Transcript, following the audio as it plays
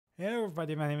Hello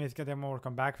everybody, my name is Gadem.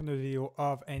 Welcome back to the video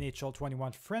of NHL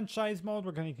 21 franchise mode.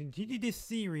 We're going to continue this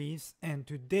series, and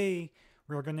today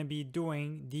we're going to be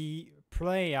doing the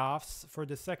playoffs for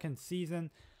the second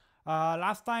season.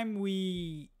 Last time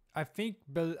we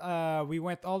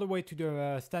went all the way to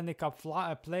the Stanley Cup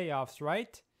playoffs,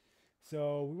 right?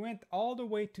 So we went all the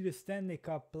way to the Stanley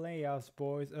Cup playoffs,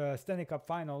 boys, Stanley Cup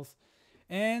finals.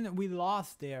 And we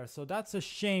lost there, so that's a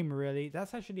shame, really.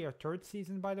 That's actually our third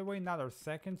season, by the way, not our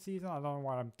second season. I don't know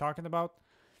what I'm talking about.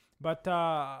 But,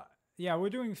 yeah, we're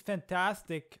doing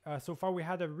fantastic. So far, we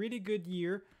had a really good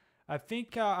year. I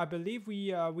believe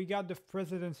we got the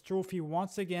President's Trophy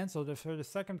once again, so for the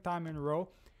second time in a row.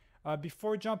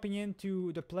 Before jumping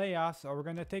into the playoffs, we're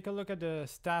going to take a look at the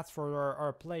stats for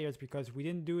our players because we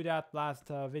didn't do that last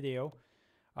video.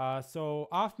 So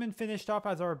Hoffman finished up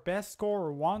as our best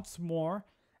scorer once more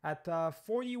at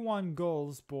 41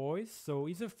 goals, boys. So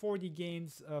he's a 40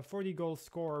 goal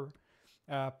scorer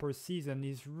per season.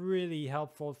 He's really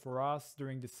helpful for us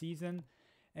during the season.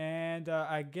 And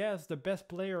I guess the best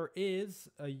player is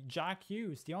Jack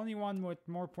Hughes, the only one with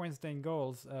more points than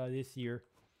goals this year.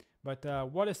 But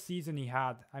what a season he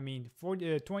had. I mean,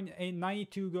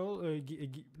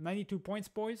 92 points,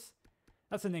 boys.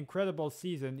 That's an incredible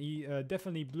season. He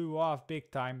definitely blew off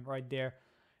big time right there.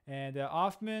 And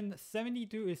Hoffman, 70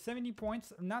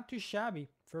 points, not too shabby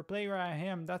for a player like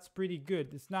him. That's pretty good.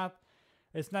 It's not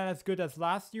as good as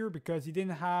last year because he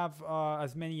didn't have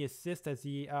as many assists as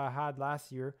he had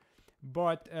last year,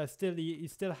 but still he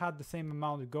still had the same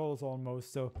amount of goals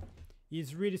almost. So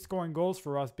he's really scoring goals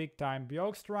for us big time.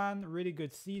 Bjorkstrand, really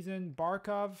good season.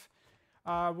 Barkov.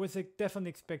 Was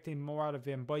definitely expecting more out of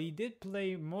him, but he did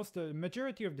play the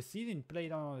majority of the season.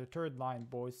 Played on the third line,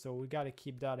 boys, so we got to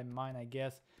keep that in mind, I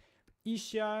guess.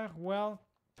 Ischier, well,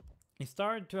 he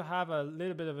started to have a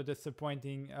little bit of a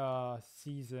disappointing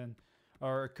season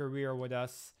or career with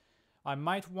us. I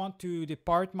might want to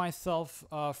depart myself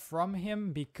from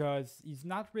him because he's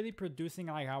not really producing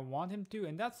like I want him to,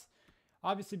 and that's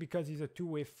obviously because he's a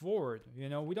two-way forward. You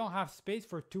know, we don't have space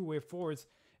for two-way forwards.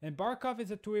 And Barkov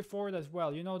is a two-way forward as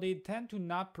well. You know, they tend to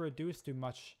not produce too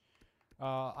much.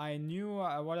 I knew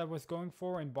what I was going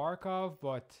for in Barkov,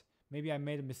 but maybe I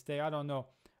made a mistake. I don't know.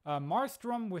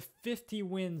 Markstrom with 50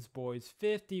 wins, boys.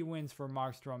 50 wins for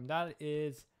Markstrom. That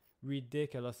is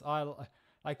ridiculous.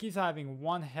 Like, he's having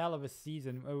one hell of a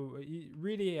season.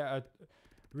 Really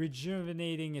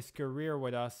rejuvenating his career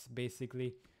with us,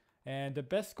 basically. And the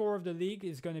best scorer of the league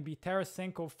is going to be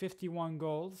Tarasenko, 51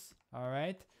 goals. All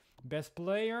right. Best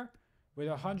player with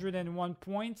 101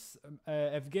 points,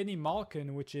 Evgeny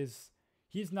Malkin,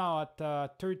 he's now at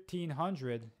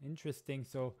 1,300. Interesting.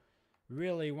 So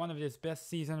really one of his best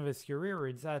seasons of his career.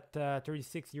 It's at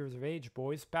 36 years of age,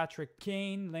 boys. Patrick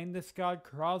Kane, Landeskog,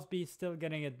 Crosby still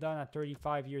getting it done at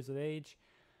 35 years of age.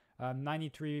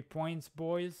 93 points,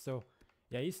 boys. So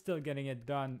yeah, he's still getting it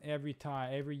done every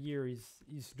year.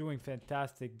 He's doing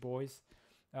fantastic, boys.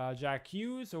 Jack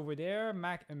Hughes over there,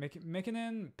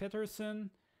 McKinnon,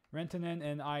 Peterson, Rantanen,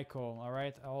 and Eichel. All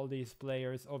right, all these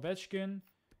players. Ovechkin,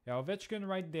 yeah, Ovechkin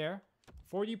right there.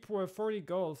 40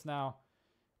 goals now.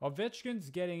 Ovechkin's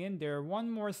getting in there. One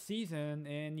more season,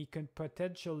 and he can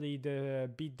potentially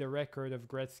beat the record of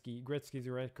Gretzky. Gretzky's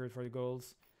record for the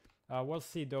goals. We'll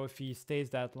see, though, if he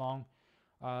stays that long.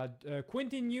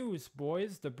 Quinton Hughes,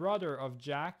 boys, the brother of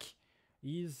Jack.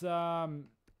 He's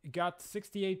got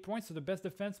 68 points, so the best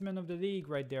defenseman of the league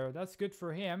right there. That's good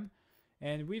for him.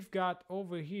 And we've got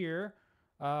over here,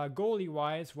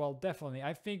 goalie-wise, well, definitely.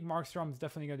 I think Markstrom is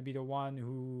definitely going to be the one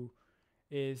who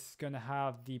is going to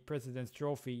have the President's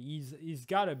Trophy. He's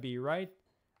got to be, right?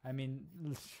 I mean,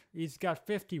 he's got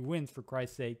 50 wins, for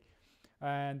Christ's sake.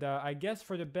 And I guess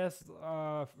for the best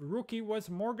rookie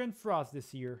was Morgan Frost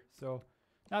this year. So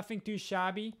nothing too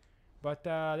shabby. But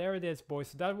there it is, boys.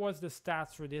 So that was the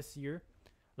stats for this year.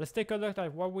 Let's take a look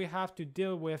at what we have to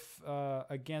deal with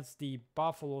against the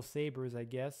Buffalo Sabres, I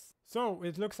guess. So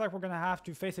it looks like we're going to have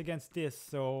to face against this.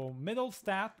 So middle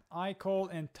stat, Eichel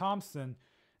and Thompson.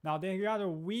 Now they got a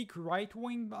weak right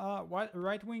wing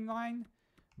line,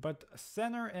 but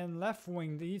center and left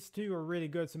wing, these two are really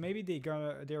good. So maybe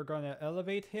they're gonna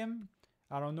elevate him.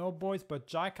 I don't know, boys, but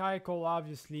Jack Eichel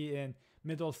obviously in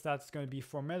middle stats is going to be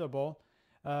formidable.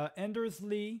 Anders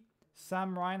Lee,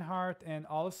 Sam Reinhart, and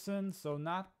Olsen, so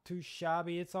not too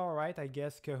shabby. It's all right, I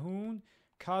guess. Cahoon,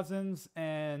 Cousins,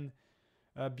 and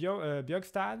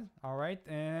Bjorkstad, all right.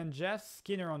 And Jeff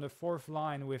Skinner on the fourth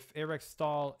line with Eric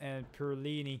Stahl and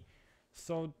Perlini.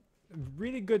 So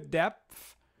really good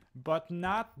depth, but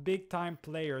not big-time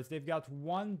players. They've got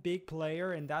one big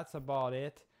player, and that's about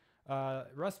it.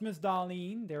 Rasmus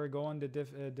Dahlin, there we go on the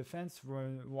defense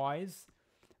wise.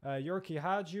 Yorkie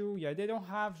Haju, yeah, they don't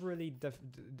have really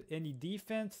any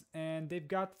defense, and they've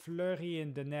got Fleury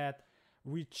in the net,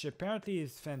 which apparently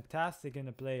is fantastic in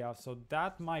the playoffs, so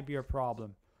that might be a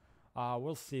problem.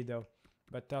 We'll see though.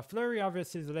 But Fleury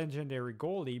obviously is a legendary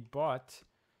goalie, but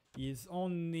he's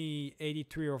only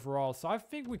 83 overall, so I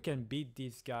think we can beat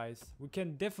these guys. We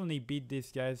can definitely beat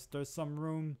these guys. There's some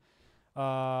room,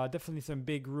 definitely some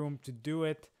big room to do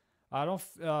it. I don't.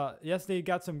 Yes, they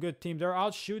got some good teams. They're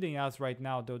out shooting us right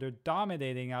now, though. They're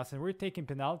dominating us, and we're taking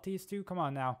penalties too. Come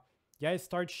on now, guys,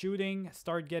 start shooting,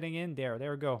 start getting in there.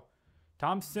 There we go.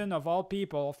 Thompson, of all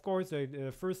people, of course,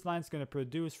 the first line's gonna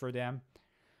produce for them.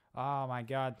 Oh my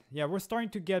God, yeah, we're starting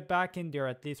to get back in there.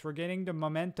 At least we're getting the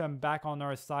momentum back on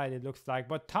our side. It looks like,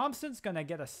 but Thompson's gonna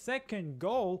get a second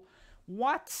goal.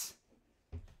 What?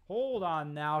 Hold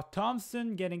on now,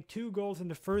 Thompson getting 2 goals in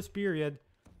the first period.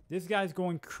 This guy's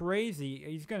going crazy.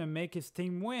 He's going to make his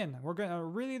team win. We're going to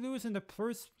really lose in the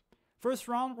first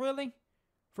round, really?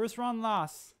 First round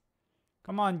loss.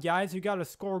 Come on, guys. You got to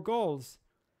score goals.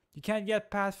 You can't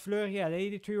get past Fleury at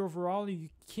 83 overall. Are you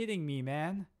kidding me,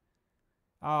 man?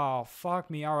 Oh, fuck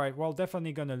me. All right. Well,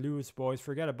 definitely going to lose, boys.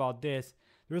 Forget about this.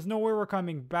 There's no way we're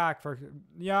coming back.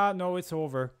 Yeah, no, it's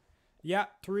over. Yeah,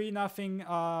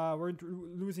 3-0. We're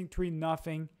losing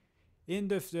 3-0.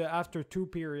 After 2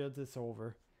 periods, it's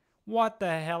over. What the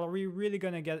hell? Are we really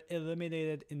gonna get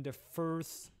eliminated in the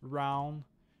first round?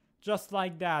 Just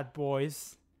like that,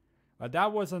 boys.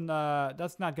 That wasn't,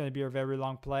 that's not gonna be a very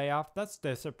long playoff. That's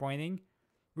disappointing.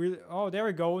 Oh, there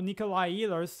we go. Nikolai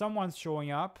Ehlers. Someone's showing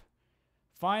up.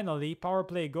 Finally, power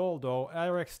play goal, though.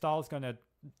 Eric Stahl's gonna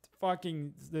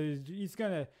he's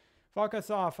gonna fuck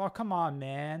us off. Oh, come on,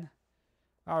 man.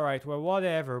 Alright, well,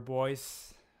 whatever,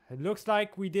 boys. It looks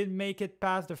like we didn't make it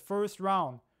past the first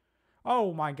round.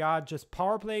 Oh my God, just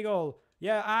power play goal.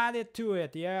 Yeah, add it to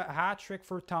it. Yeah, hat trick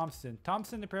for Thompson.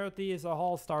 Thompson apparently is a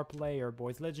all-star player,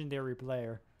 boys. Legendary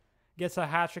player. Gets a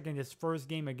hat trick in his first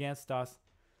game against us.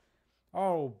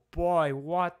 Oh boy,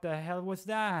 what the hell was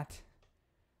that?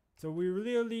 So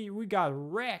we got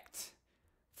wrecked.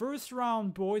 First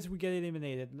round, boys, we get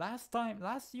eliminated. Last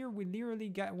year we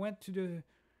literally went to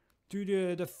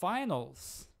the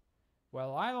finals.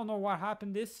 Well, I don't know what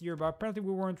happened this year, but apparently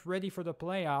we weren't ready for the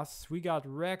playoffs. We got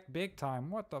wrecked big time.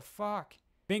 What the fuck?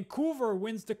 Vancouver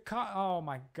wins the cup. Oh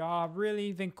my God,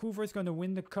 really? Vancouver's going to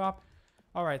win the cup?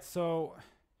 All right, so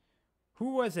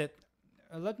who was it?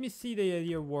 Let me see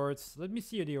the awards. Let me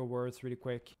see the awards really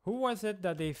quick. Who was it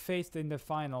that they faced in the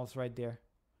finals right there?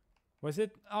 Was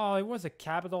it? Oh, it was the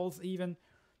Capitals even.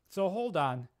 So hold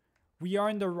on. We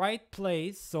are in the right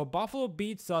place. So Buffalo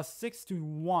beats us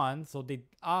 6-1. So they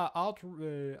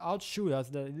outshoot us.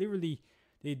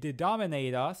 They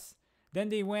dominate us. Then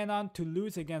they went on to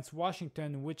lose against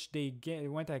Washington, which they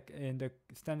went in the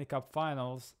Stanley Cup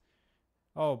Finals.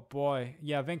 Oh boy,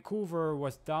 yeah, Vancouver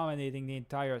was dominating the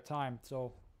entire time.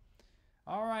 So,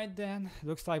 all right then.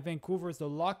 Looks like Vancouver's the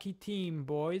lucky team,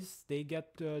 boys. They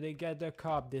get the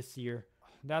cup this year.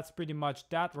 That's pretty much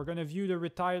that. We're gonna view the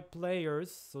retired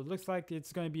players. So it looks like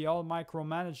it's gonna be all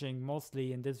micromanaging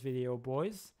mostly in this video,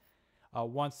 boys.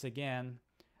 Once again,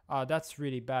 that's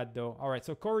really bad though. All right,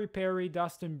 so Corey Perry,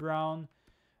 Dustin Brown,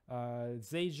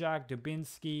 Zajac,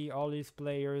 Dubinsky, all these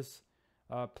players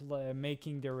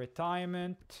making their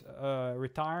retiring.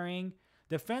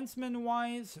 Defenseman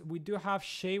wise, we do have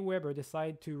Shea Weber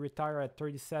decide to retire at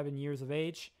 37 years of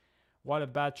age. What a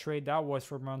bad trade that was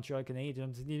for Montreal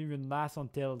Canadiens. It didn't even last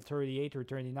until 38 or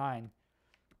 39.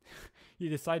 He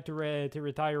decided to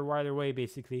retire right away,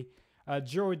 basically.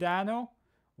 Giordano.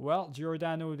 Well,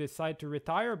 Giordano decided to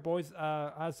retire, boys,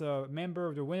 as a member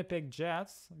of the Winnipeg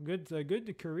Jets.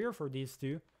 Good career for these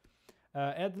two.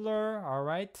 Edler, all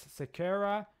right.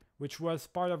 Sekera, which was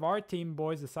part of our team,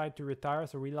 boys, decided to retire.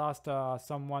 So we lost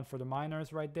someone for the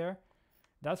minors right there.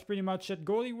 That's pretty much it.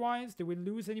 Goalie-wise, did we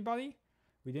lose anybody?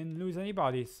 We didn't lose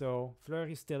anybody, so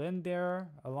Fleury's still in there,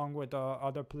 along with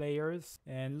other players.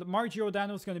 And Mark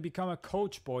Giordano is going to become a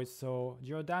coach, boys. So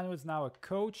Giordano is now a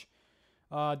coach.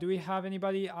 Do we have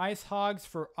anybody? Ice Hogs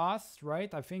for us,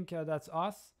 right? I think that's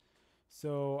us.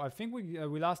 So I think we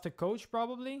lost a coach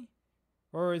probably.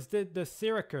 Or is it the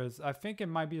Syracuse? I think it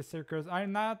might be the Syracuse.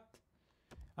 I'm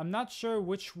not sure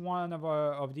which one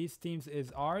of these teams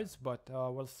is ours, but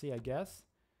we'll see, I guess.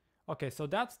 Okay, so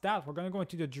that's that. We're going to go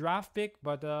into the draft pick.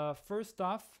 But first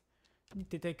off, I need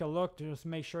to take a look to just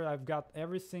make sure I've got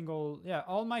every single... Yeah,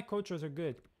 all my coaches are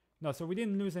good. No, so we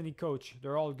didn't lose any coach.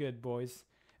 They're all good, boys.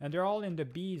 And they're all in the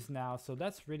Bs now, so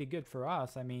that's really good for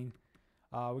us. I mean,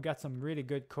 we got some really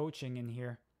good coaching in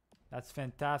here. That's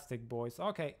fantastic, boys.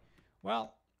 Okay,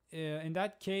 Well, in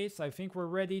that case, I think we're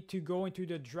ready to go into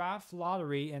the draft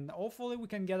lottery, and hopefully we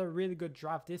can get a really good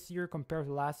draft this year compared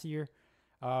to last year,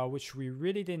 which we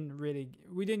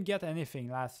didn't get anything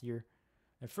last year.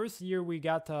 The first year we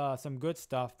got some good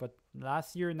stuff, but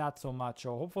last year not so much.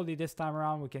 So hopefully this time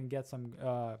around we can get some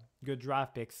good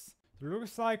draft picks. It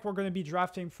looks like we're going to be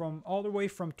drafting from all the way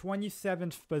from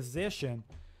 27th position.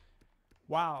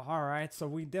 Wow, all right. So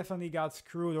we definitely got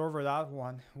screwed over that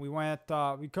one. We went,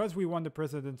 because we won the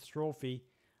President's Trophy,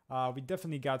 we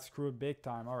definitely got screwed big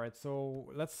time. All right,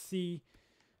 so let's see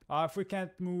if we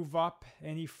can't move up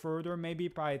any further, maybe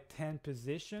by 10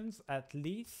 positions at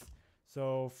least.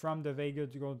 So from the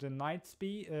Vegas Golden Knights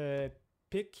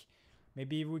pick,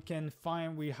 maybe we can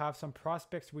find we have some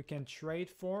prospects we can trade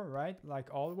for, right? Like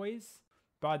always.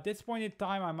 But at this point in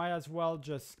time, I might as well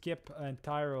just skip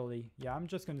entirely. Yeah, I'm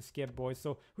just going to skip, boys.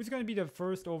 So who's going to be the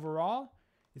first overall?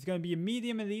 It's going to be a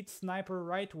medium elite sniper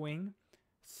right wing.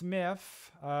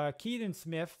 Smith, Keaton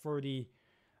Smith for the,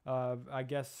 I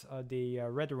guess, the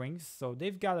Red Wings. So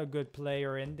they've got a good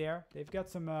player in there. They've got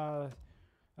some... a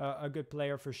good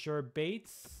player for sure.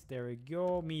 Bates, there we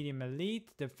go. Medium elite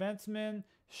defenseman.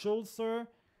 Schulzer,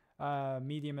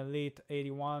 medium elite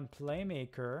 81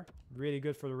 playmaker. Really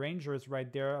good for the Rangers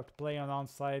right there. Playing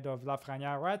alongside of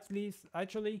Lafrenière.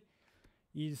 Actually,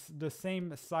 he's the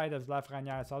same side as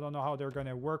Lafrenière, so I don't know how they're going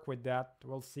to work with that.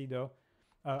 We'll see though.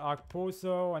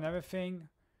 Okposo and everything.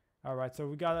 All right, so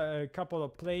we got a couple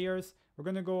of players. We're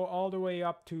going to go all the way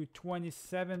up to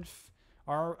 27th,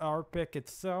 our pick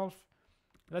itself.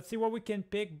 Let's see what we can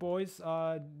pick, boys.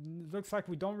 Looks like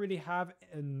we don't really have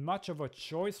much of a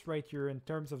choice right here in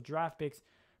terms of draft picks.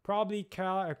 Probably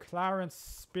Clarence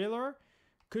Spiller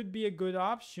could be a good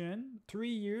option. 3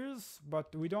 years,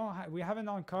 but we haven't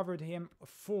uncovered him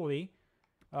fully.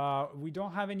 We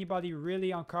don't have anybody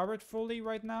really uncovered fully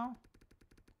right now.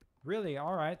 Really?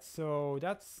 All right. So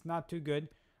that's not too good.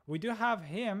 We do have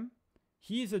him.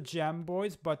 He's a gem,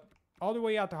 boys, but all the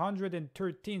way at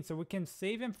 113, so we can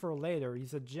save him for later.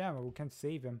 He's a gem. We can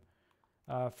save him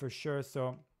for sure.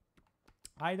 So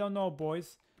I don't know,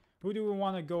 boys. Who do we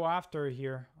want to go after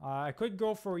here? I could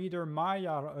go for either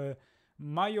Mayorov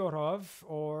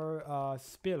or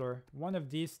Spiller. One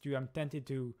of these two I'm tempted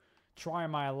to try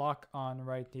my luck on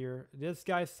right here. This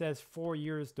guy says 4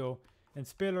 years though. And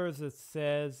Spiller's it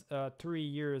says 3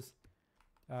 years.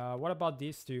 What about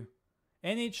these two?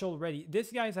 NHL ready.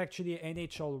 This guy is actually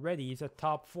NHL ready. He's a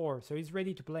top 4. So he's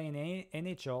ready to play in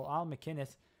NHL. Al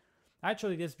McInnes.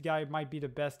 Actually, this guy might be the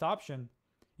best option.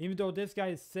 Even though this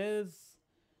guy says...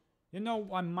 You know,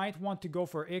 I might want to go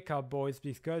for Ika, boys.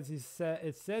 Because it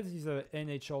says he's an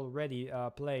NHL ready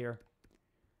player.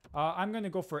 I'm going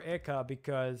to go for Ika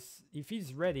because if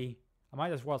he's ready, I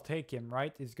might as well take him,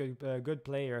 right? He's a good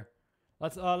player.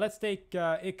 Let's take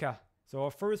Ika. So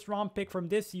a first round pick from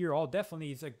this year. Oh, definitely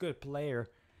he's a good player.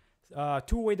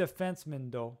 Two-way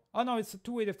defenseman though. Oh no, it's a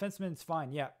two-way defenseman. It's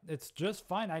fine. Yeah, it's just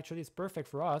fine. Actually, it's perfect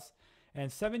for us. And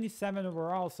 77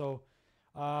 overall. So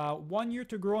 1 year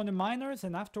to grow in the minors.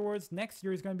 And afterwards, next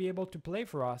year he's going to be able to play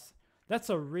for us. That's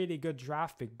a really good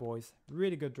draft pick, boys.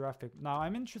 Really good draft pick. Now,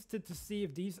 I'm interested to see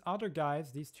if these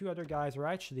two other guys are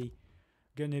actually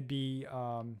going to be...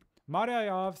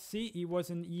 Marayov, see, he was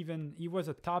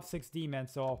a top 6 D-man.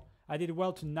 So... I did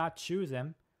well to not choose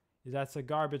him. That's a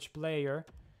garbage player.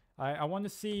 I want to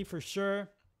see for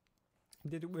sure.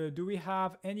 Do we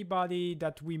have anybody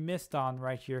that we missed on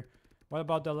right here? What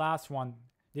about the last one?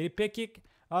 Did he pick it?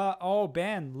 Oh,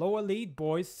 Ben. Low elite,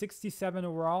 boys. 67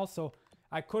 overall. So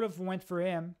I could have went for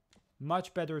him.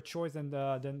 Much better choice than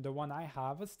the one I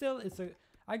have. But still,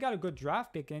 I got a good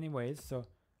draft pick anyways. So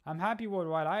I'm happy with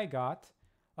what I got.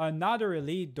 Another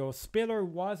elite though. Spiller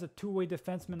was a two-way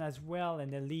defenseman as well,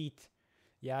 an elite.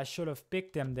 Yeah, I should have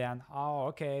picked him then. Oh,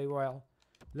 okay, well.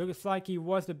 Looks like he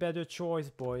was the better choice,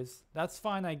 boys. That's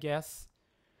fine, I guess.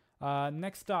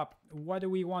 Next up, what do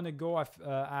we want to go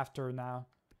after now?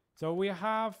 So we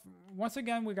have, once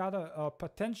again, we got a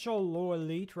potential low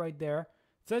elite right there.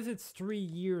 It says it's 3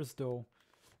 years though.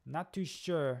 Not too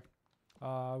sure.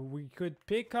 We could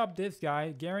pick up this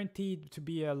guy, guaranteed to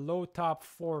be a low top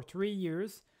 4, 3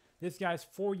 years. This guy's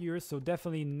 4 years, so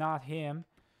definitely not him.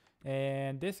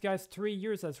 And this guy's 3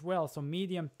 years as well, so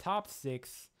medium top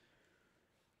 6.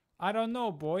 I don't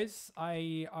know, boys.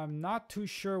 I'm not too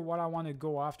sure what I want to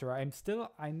go after.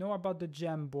 I know about the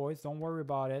gem, boys. Don't worry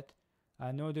about it.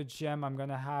 I know the gem. I'm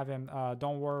gonna have him.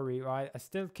 Don't worry. I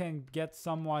still can get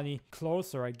somebody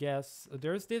closer, I guess.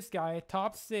 There's this guy,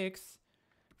 top 6.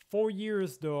 4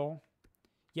 years though.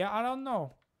 Yeah, I don't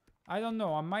know.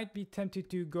 I might be tempted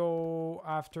to go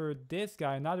after this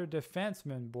guy, another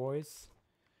defenseman, boys.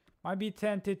 Might be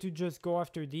tempted to just go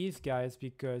after these guys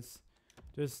because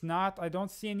there's not, I don't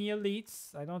see any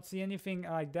elites. I don't see anything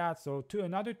like that. So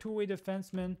another two-way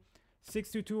defenseman,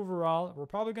 6-2 overall. We're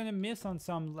probably going to miss on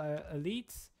some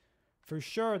elites for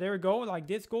sure. There we go. Like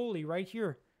this goalie right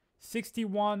here.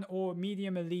 61 or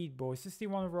medium elite, boys.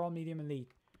 61 overall medium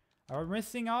elite. We're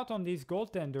missing out on these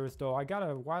goaltenders though. I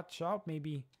gotta watch out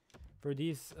maybe for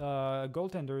these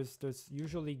goaltenders. There's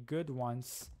usually good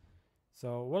ones.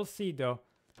 So we'll see though.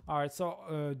 Alright,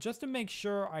 so just to make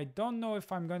sure, I don't know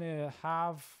if I'm gonna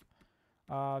have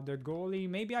the goalie.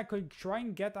 Maybe I could try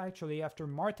and get actually after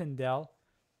Martindale.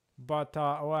 But,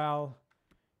 well,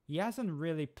 he hasn't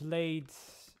really played.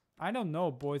 I don't know,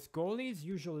 boys. Goalies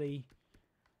usually,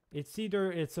 it's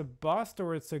either it's a bust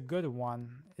or it's a good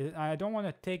one. I don't want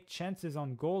to take chances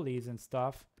on goalies and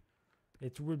stuff.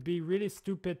 It would be really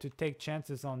stupid to take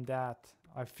chances on that.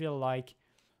 I feel like,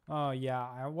 oh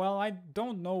yeah, well, I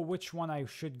don't know which one I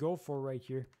should go for right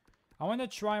here. I want to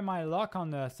try my luck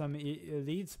on some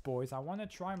elites, boys. I want to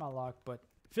try my luck, but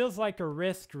feels like a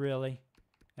risk, really.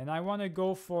 And I want to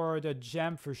go for the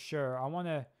gem for sure. I want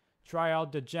to try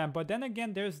out the gem. But then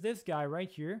again, there's this guy right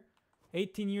here.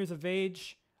 18 years of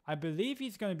age. I believe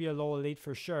he's going to be a low elite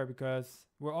for sure because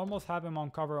we'll almost have him on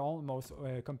cover almost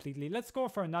completely. Let's go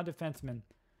for another defenseman.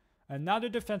 Another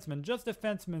defenseman. Just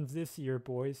defensemen this year,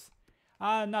 boys.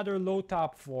 Another low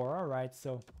top 4. All right,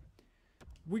 so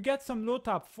we get some low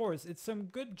top 4s. It's some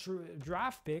good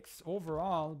draft picks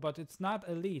overall, but it's not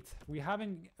elite. We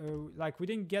haven't, we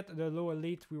didn't get the low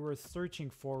elite we were searching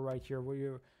for right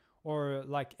here. Or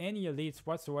like any elites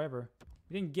whatsoever.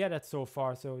 We didn't get it so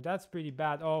far, so that's pretty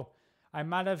bad. Oh, I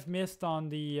might have missed on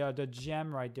the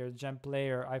gem right there, gem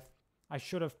player. I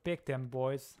should have picked him,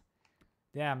 boys.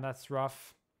 Damn, that's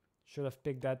rough. Should have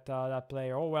picked that that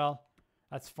player. Oh well,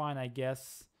 that's fine, I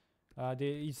guess.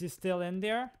 Is he still in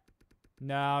there?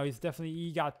 No,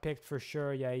 he got picked for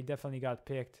sure. Yeah, he definitely got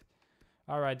picked.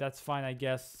 All right, that's fine, I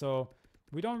guess. So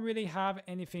we don't really have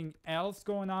anything else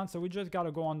going on, so we just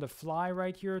gotta go on the fly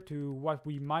right here to what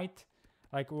we might,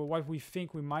 like what we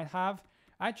think we might have.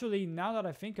 Actually, now that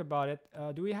I think about it,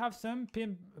 do we have some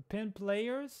pin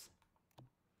players?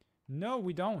 No,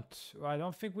 we don't. I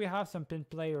don't think we have some pin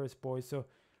players, boys. So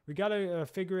we gotta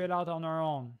figure it out on our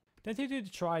own. Tentative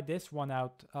to try this one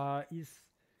out. Is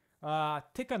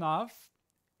Tikhonov,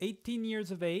 18 years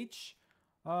of age.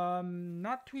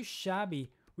 Not too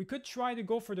shabby. We could try to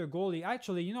go for the goalie.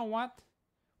 Actually, you know what?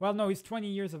 Well, no, he's 20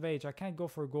 years of age. I can't go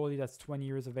for a goalie that's 20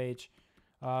 years of age.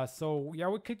 So yeah,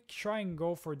 we could try and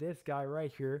go for this guy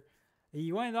right here.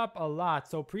 He went up a lot.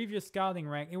 So previous scouting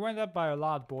rank, he went up by a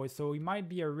lot, boys. So he might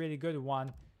be a really good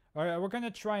one. All right, we're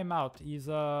gonna try him out. He's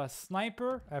a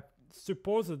sniper,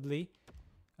 supposedly.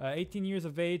 18 years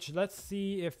of age. Let's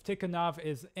see if Tikhonov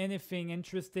is anything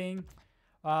interesting.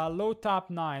 Low top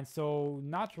 9, so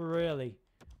not really.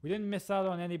 We didn't miss out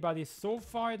on anybody so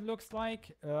far, it looks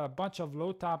like. A bunch of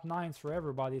low top 9s for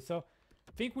everybody. So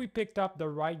I think we picked up the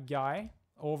right guy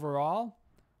overall.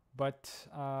 But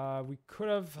we could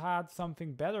have had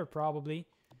something better probably.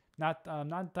 Not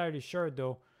entirely sure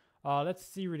though. Let's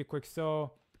see really quick.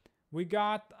 So we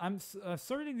got, I'm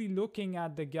certainly looking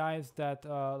at the guys that,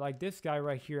 like this guy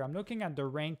right here. I'm looking at the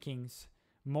rankings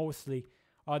mostly.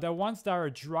 The ones that are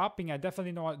dropping, I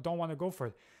definitely don't want to go for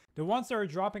it. The ones that are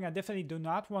dropping, I definitely do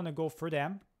not want to go for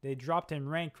them. They dropped in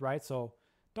rank, right? So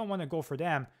don't want to go for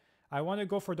them. I want to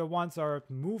go for the ones that are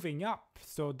moving up.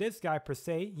 So this guy per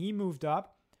se, he moved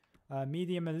up.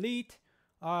 Medium elite,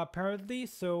 apparently.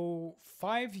 So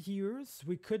 5 years.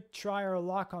 We could try our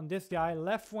luck on this guy.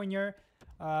 Left winger,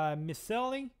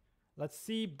 Misselli. Let's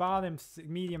see,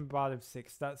 medium bottom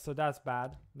 6. So that's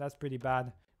bad. That's pretty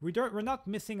bad. We're not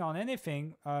missing on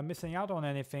anything, missing out on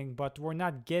anything, but we're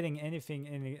not getting anything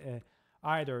in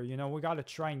either. You know, we gotta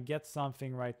try and get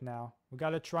something right now. We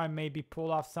gotta try and maybe pull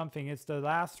off something. It's the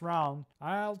last round.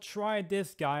 I'll try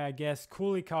this guy, I guess.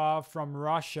 Kulikov from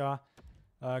Russia.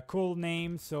 Cool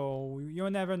name, so you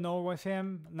never know with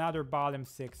him. Another bottom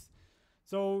 6.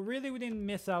 So really, we didn't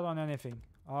miss out on anything.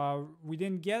 We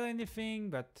didn't get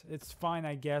anything, but it's fine,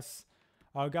 I guess.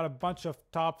 Got a bunch of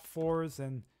top 4s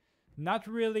and not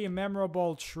really a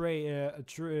memorable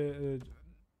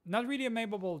not really a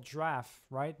memorable draft,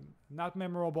 right? Not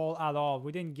memorable at all.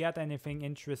 We didn't get anything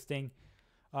interesting.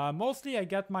 Mostly I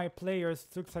get my players.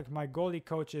 Looks like my goalie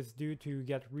coach is due to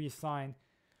get re-signed.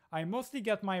 I mostly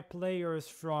get my players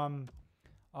from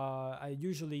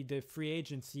usually the free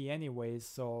agency anyways.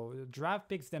 So draft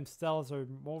picks themselves are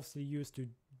mostly used to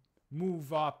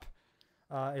move up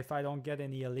if I don't get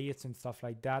any elites and stuff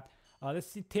like that. Let's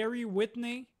see, Terry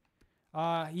Whitney.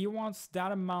 He wants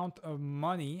that amount of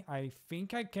money. I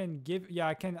think I can give. Yeah,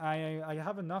 I can. I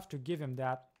have enough to give him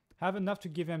that. Have enough to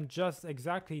give him just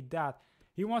exactly that.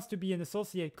 He wants to be an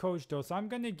associate coach though, so I'm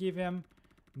gonna give him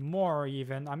more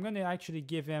even. I'm gonna actually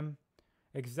give him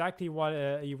exactly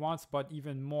what he wants, but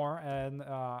even more. And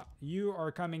you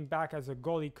are coming back as a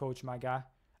goalie coach, my guy.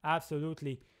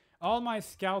 Absolutely. All my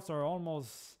scouts are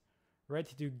almost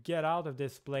ready to get out of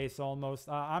this place almost.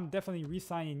 I'm definitely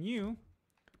re-signing you.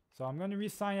 So I'm going to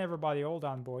re-sign everybody. Hold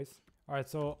on, boys. All right,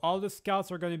 so all the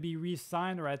scouts are going to be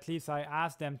re-signed, or at least I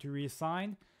asked them to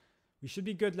re-sign. We should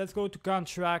be good. Let's go to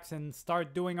contracts and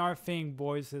start doing our thing,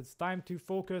 boys. It's time to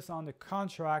focus on the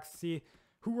contracts, see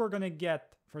who we're going to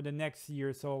get for the next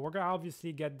year. So we're going to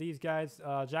obviously get these guys.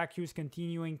 Jack Hughes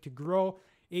continuing to grow.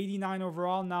 89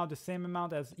 overall, now the same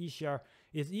amount as Ishiar.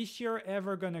 Is Ishiar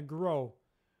ever going to grow?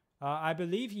 I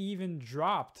believe he even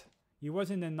dropped. He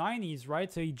was in the 90s,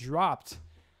 right? So he dropped.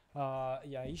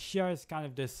 Yeah, Ishiar is kind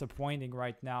of disappointing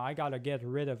right now. I got to get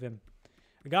rid of him.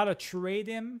 I got to trade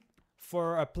him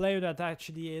for a player that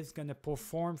actually is going to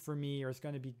perform for me or is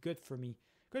going to be good for me.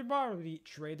 Could probably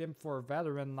trade him for a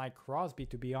veteran like Crosby,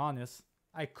 to be honest.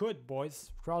 I could,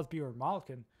 boys. Crosby or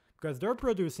Malkin. Because they're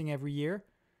producing every year.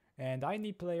 And I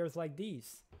need players like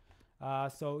these.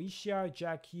 So Ishiar,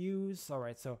 Jack Hughes.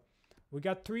 Alright, so we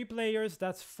got 3 players.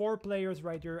 That's 4 players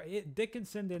right here.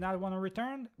 Dickinson did not want to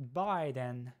return. Bye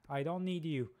then. I don't need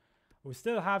you. We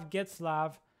still have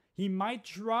Getzlav. He might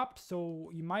drop,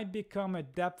 so he might become a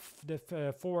depth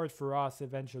forward for us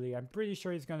eventually. I'm pretty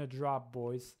sure he's going to drop,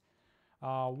 boys.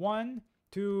 1,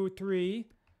 2, 3.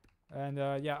 And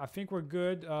yeah, I think we're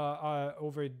good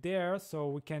over there.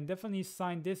 So we can definitely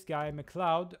sign this guy,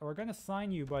 McLeod. We're going to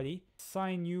sign you, buddy.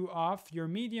 Sign you off. Your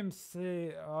medium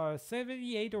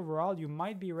 78 overall. You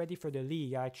might be ready for the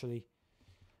league, actually.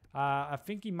 I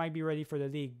think he might be ready for the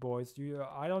league, boys.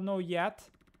 I don't know yet.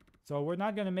 So we're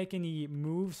not going to make any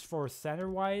moves for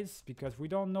center-wise because we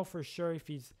don't know for sure if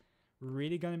he's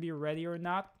really going to be ready or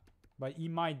not. But he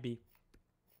might be.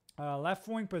 Left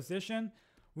wing position.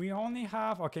 We only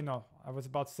have... Okay, no. I was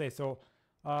about to say. So,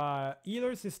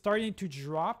 Ehlers is starting to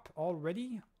drop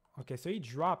already. Okay, so he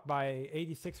dropped by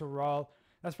 86 overall.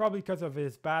 That's probably because of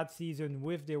his bad season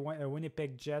with the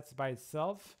Winnipeg Jets by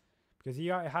itself. Because he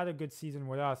had a good season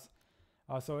with us.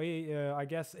 So, I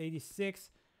guess 86.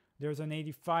 There's an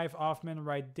 85 Hoffman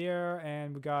right there.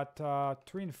 And we got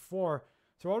 3 and 4.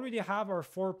 So, we already have our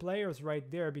 4 players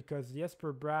right there. Because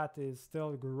Jesper Bratt is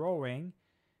still growing.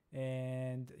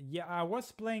 And yeah, I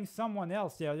was playing someone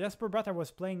else. Yeah, Jesper Bratt, I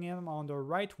was playing him on the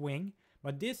right wing.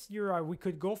 But this year, we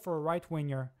could go for a right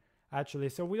winger, actually.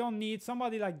 So we don't need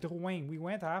somebody like Drouin. We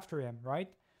went after him, right?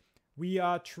 We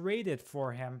traded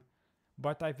for him.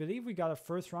 But I believe we got a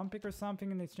first round pick or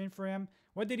something in exchange for him.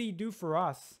 What did he do for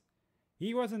us?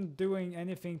 He wasn't doing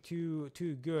anything too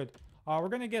good. We're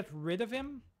going to get rid of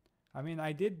him. I mean,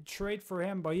 I did trade for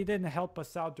him, but he didn't help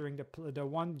us out during the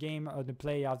one game of the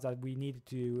playoffs that we needed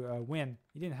to win.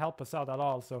 He didn't help us out at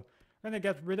all. So we're going to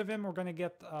get rid of him. We're going to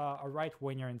get a right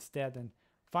winger instead and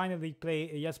finally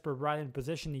play Jesper Bratt in the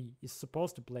position he is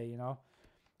supposed to play, you know.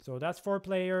 So that's 4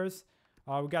 players.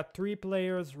 We got 3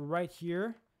 players right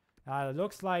here.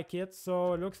 Looks like it.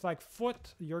 So it looks like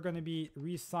Foot, you're going to be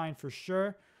re-signed for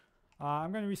sure.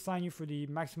 I'm going to re-sign you for the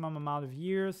maximum amount of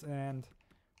years and...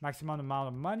 maximum amount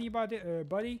of money,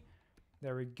 buddy.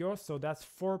 There we go. So that's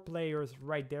 4 players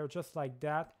right there, just like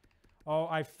that. Oh,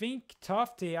 I think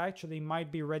Tufte actually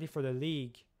might be ready for the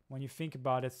league when you think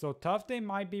about it. So Tufte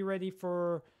might be ready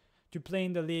to play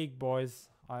in the league, boys.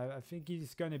 I think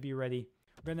he's going to be ready.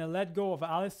 We're going to let go of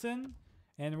Allison,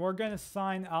 and we're going to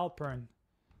sign Alpern.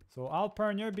 So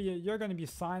Alpern, you're going to be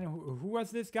signed. Who was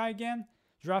this guy again?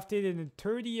 Drafted in the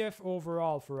 30th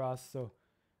overall for us. So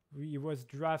he was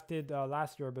drafted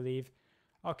last year, I believe.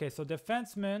 Okay, so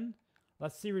defensemen.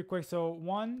 Let's see real quick. So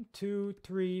 1, 2,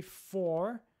 3,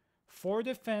 4. 4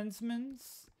 defensemen.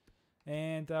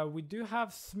 And we do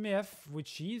have Smith,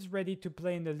 which he's ready to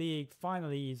play in the league.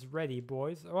 Finally, he's ready,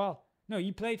 boys. Well, no,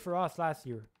 he played for us last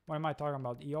year. What am I talking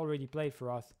about? He already played for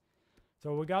us.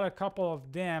 So we got a couple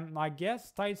of them. I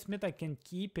guess Ty Smith, I can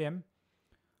keep him.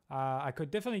 I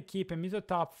could definitely keep him. He's a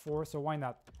top 4, so why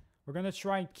not? We're going to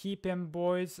try and keep him,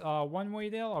 boys. One way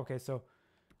deal? Okay, so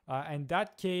in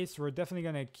that case, we're definitely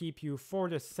going to keep you for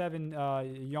the 7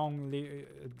 young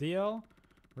deal.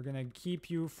 We're going to keep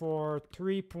you for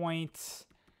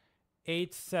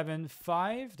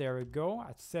 3.875. There we go.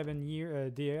 At 7-year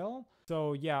deal.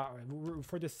 So, yeah,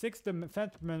 for the 6th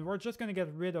defenseman, we're just going to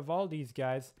get rid of all these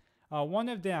guys. One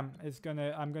of them is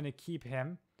I'm going to keep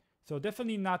him. So,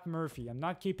 definitely not Murphy. I'm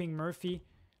not keeping Murphy.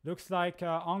 Looks like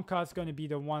Anka's going to be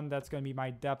the one that's going to be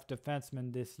my depth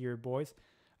defenseman this year, boys.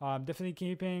 Definitely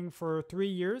keeping for 3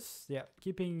 years. Yeah,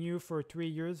 keeping you for 3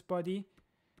 years, buddy.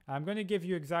 I'm going to give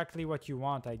you exactly what you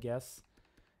want, I guess.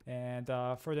 And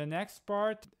for the next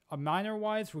part,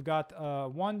 minor-wise, we got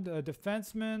one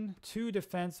defenseman, 2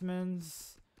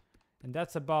 defensemen, and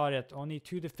that's about it. Only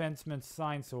 2 defensemen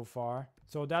signed so far.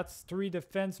 So that's 3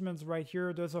 defensemen right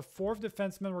here. There's a 4th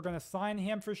defenseman. We're going to sign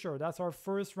him for sure. That's our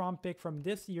first round pick from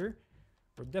this year.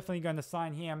 We're definitely going to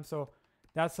sign him. So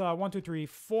that's 1, 2, 3,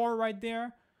 4 right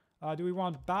there. Do we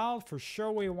want Bal? For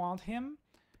sure we want him.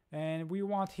 And we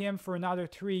want him for another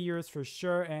 3 years for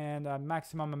sure. And a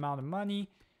maximum amount of money.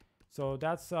 So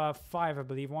that's 5, I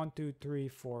believe. 1, 2, 3,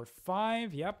 4,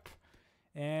 5. Yep.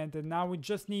 And now we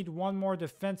just need one more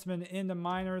defenseman in the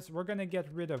minors. We're going to get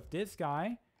rid of this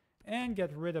guy. And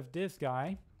get rid of this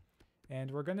guy. And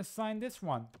we're going to sign this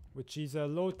one. Which is a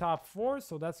low top 4.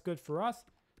 So that's good for us.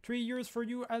 3 years for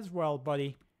you as well,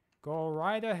 buddy. Go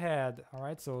right ahead.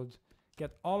 Alright, so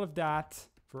get all of that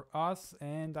for us.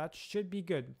 And that should be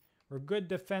good. We're good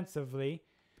defensively.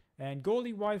 And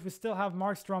goalie-wise, we still have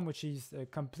Markstrom, which is a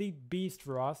complete beast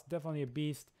for us. Definitely a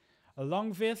beast. A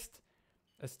Lundqvist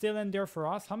still in there for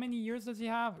us. How many years does he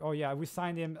have? Oh, yeah, we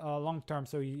signed him long-term,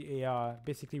 so he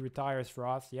basically retires for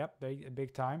us. Yep,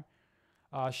 big time.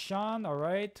 Sean, all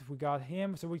right, we got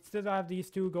him. So we still have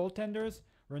these 2 goaltenders.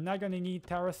 We're not going to need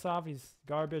Tarasov. He's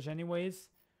garbage anyways.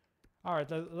 All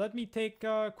right, let me take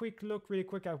a quick look really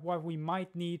quick at what we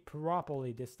might need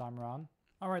properly this time around.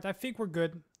 All right, I think we're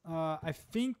good. I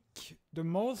think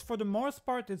for the most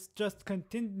part, it's just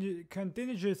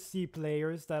contingency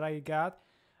players that I got.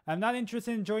 I'm not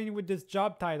interested in joining with this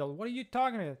job title. What are you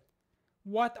talking about?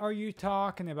 What are you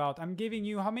talking about? I'm giving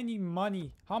you how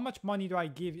much money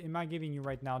am I giving you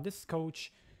right now? This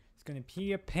coach is gonna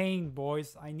be a pain,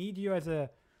 boys. I need you as a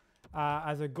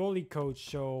goalie coach,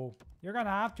 so you're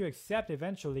gonna have to accept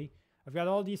eventually. I've got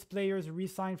all these players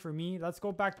re-signed for me. Let's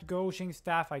go back to coaching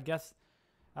staff, I guess.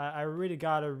 I really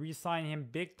gotta re-sign him,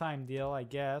 big time deal, I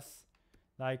guess.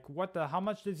 Like, how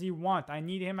much does he want? I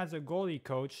need him as a goalie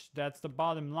coach. That's the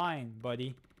bottom line,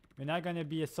 buddy. You're not gonna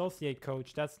be associate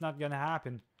coach. That's not gonna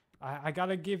happen. I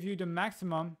gotta give you the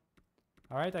maximum.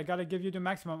 Alright, I gotta give you the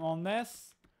maximum.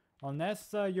 Unless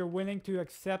you're willing to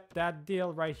accept that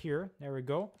deal right here. There we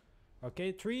go.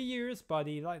 Okay, 3 years,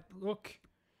 buddy. Like, look.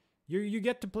 You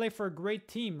get to play for a great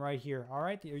team right here, all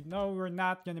right? You know we're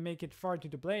not going to make it far to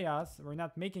the playoffs. We're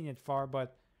not making it far,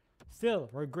 but still,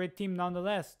 we're a great team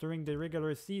nonetheless during the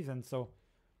regular season. So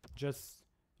just,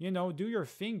 do your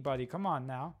thing, buddy. Come on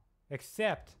now.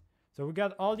 Accept. So we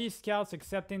got all these scouts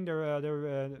accepting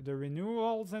the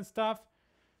renewals and stuff.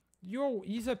 Yo,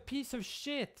 he's a piece of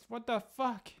shit. What the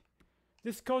fuck?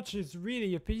 This coach is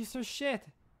really a piece of shit.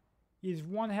 He's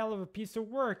one hell of a piece of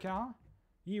work, huh?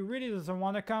 He really doesn't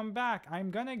want to come back.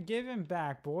 I'm gonna give him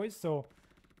back, boys. So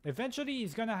eventually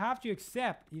he's gonna have to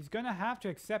accept. He's gonna have to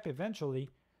accept eventually.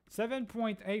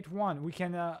 7.81. We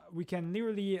can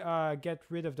literally get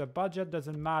rid of the budget.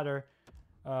 Doesn't matter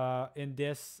in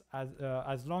this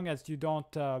as long as you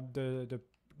don't the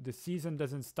season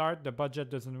doesn't start. The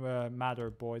budget doesn't matter,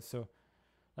 boys. So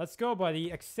let's go, buddy.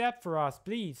 Accept for us,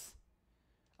 please.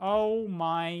 Oh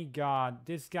my God,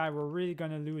 this guy, we're really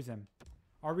gonna lose him.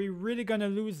 Are we really gonna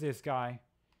lose this guy?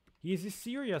 He's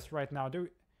serious right now.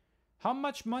 How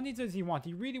much money does he want?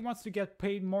 He really wants to get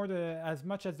paid more as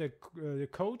much as the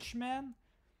coach, man.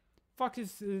 Fuck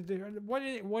is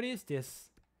what is this?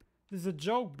 This is a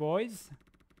joke, boys.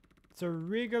 It's a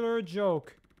regular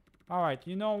joke. All right,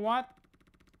 you know what?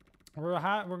 We're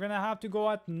gonna have to go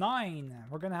at 9.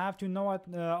 We're gonna have to know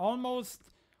at almost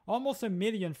 $1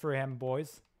 million for him,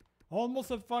 boys. Almost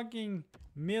a fucking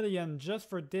million just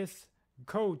for this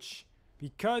coach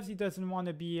because he doesn't want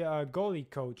to be a goalie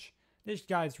coach. This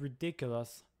guy's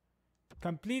ridiculous.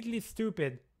 Completely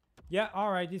stupid. Yeah,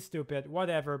 alright, he's stupid.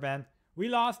 Whatever, man. We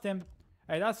lost him.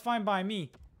 Hey, that's fine by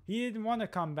me. He didn't want to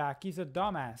come back. He's a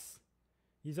dumbass.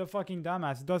 He's a fucking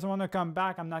dumbass. He doesn't want to come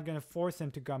back. I'm not going to force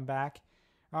him to come back.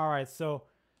 Alright, so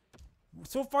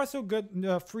far so good.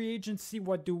 Free agency,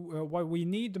 what we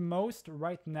need the most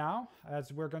right now,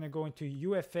 as we're going to go into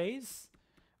UFAs.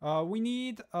 We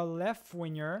need a left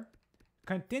winger.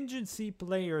 Contingency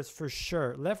players for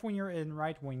sure. Left winger and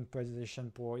right wing position,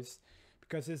 boys.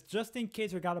 Because it's just in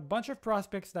case we got a bunch of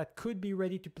prospects that could be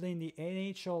ready to play in the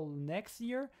NHL next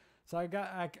year. So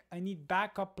I need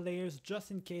backup players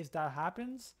just in case that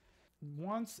happens.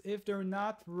 If they're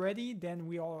not ready, then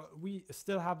we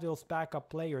still have those backup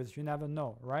players. You never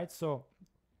know, right? So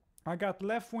I got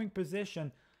left wing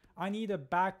position. I need a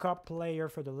backup player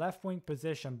for the left wing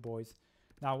position, boys.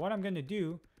 Now, what I'm going to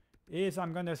do is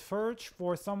I'm gonna search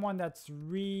for someone that's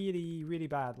really, really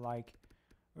bad. Like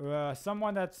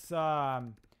someone that's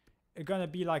gonna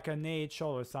be like an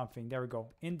AHL or something. There we go.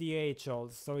 In the AHL.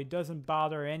 So it doesn't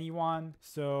bother anyone.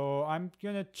 So I'm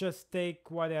gonna just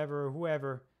take whatever,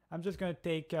 whoever. I'm just gonna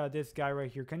take this guy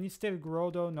right here. Can he still grow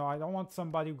though? No, I don't want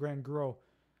somebody who can grow.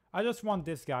 I just want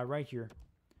this guy right here.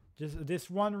 Just this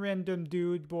one random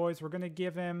dude, boys. We're gonna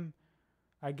give him,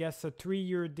 I guess, a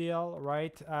 3-year deal,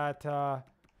 right? At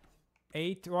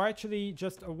 8, or actually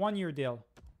just a 1-year deal.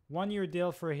 1-year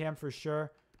deal for him for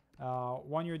sure.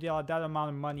 1-year deal at that amount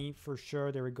of money for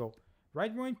sure. There we go.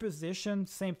 Right wing position,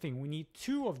 same thing. We need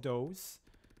 2 of those.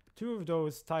 2 of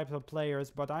those types of players.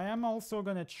 But I am also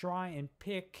gonna try and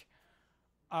pick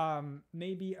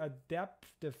maybe a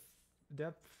depth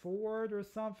forward or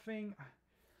something.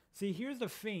 See, here's the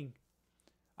thing.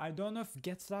 I don't know if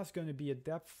Getzlaf's going to be a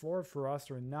depth forward for us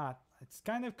or not. It's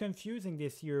kind of confusing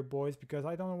this year, boys, because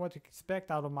I don't know what to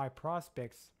expect out of my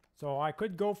prospects. So I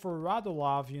could go for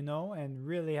Radulov, you know, and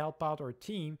really help out our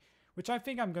team, which I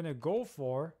think I'm going to go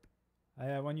for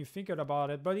when you think about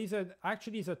it. But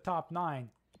actually he's a top 9.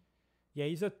 Yeah,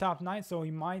 he's a top 9, so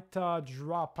he might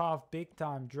drop off big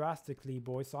time drastically,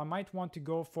 boys. So I might want to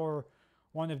go for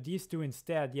one of these two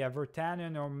instead. Yeah,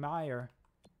 Virtanen or Meyer.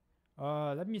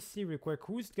 Let me see real quick.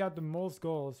 Who's got the most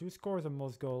goals? Who scores the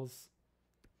most goals?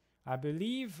 I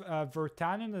believe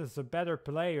Virtanen is a better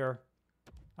player.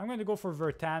 I'm going to go for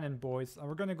Virtanen, boys. And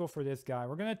we're going to go for this guy.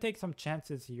 We're going to take some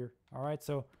chances here. All right,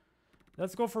 so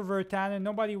let's go for Virtanen.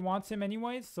 Nobody wants him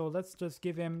anyways, so let's just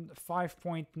give him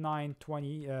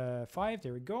 5.925.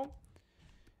 There we go.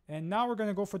 And now we're going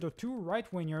to go for the 2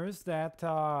 right wingers that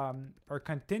are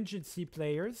contingency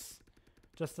players.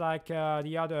 Just like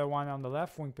the other one on the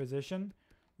left wing position.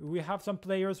 We have some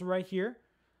players right here.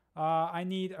 I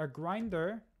need a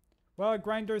grinder. Well,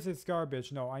 grinders is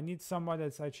garbage. No, I need someone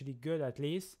that's actually good at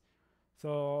least.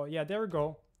 So yeah, there we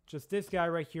go. Just this guy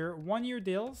right here. 1-year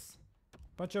deals.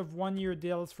 Bunch of 1-year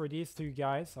deals for these 2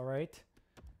 guys. All right.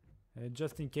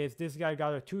 Just in case this guy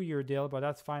got a 2-year deal, but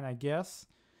that's fine, I guess.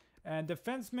 And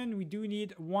defenseman, we do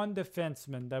need 1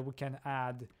 defenseman that we can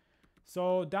add.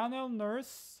 So Daniel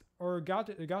Nurse or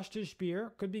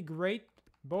Gastishbeer could be great.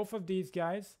 Both of these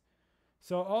guys.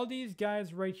 So all these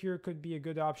guys right here could be a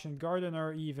good option.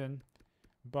 Gardiner even.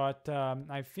 But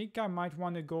I think I might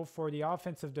want to go for the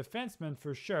offensive defenseman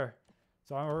for sure.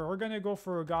 So we're going to go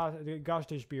for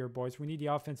Gastishbeer, boys. We need the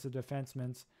offensive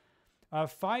defensemen. A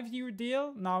 5-year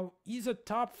deal. Now, he's a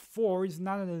top 4. He's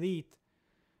not an elite.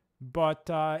 But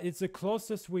it's the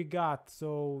closest we got.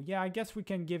 So, yeah, I guess we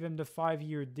can give him the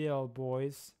 5-year deal,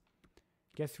 boys.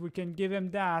 Guess we can give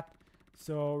him that.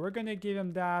 So, we're going to give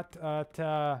him that at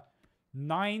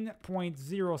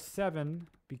 9.07.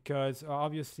 Because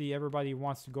obviously everybody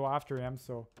wants to go after him.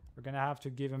 So, we're going to have to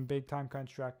give him big-time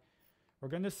contract. We're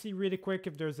going to see really quick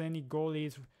if there's any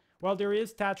goalies. Well, there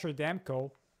is Thatcher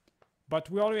Demko. But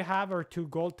we already have our 2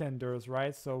 goaltenders,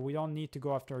 right? So, we don't need to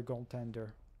go after a goaltender.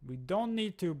 We don't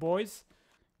need to, boys.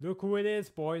 Look who it is,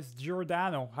 boys.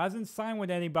 Giordano hasn't signed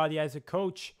with anybody as a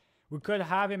coach. We could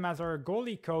have him as our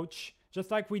goalie coach,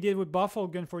 just like we did with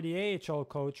Buffalgun for the AHL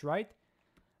coach, right?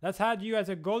 Let's have you as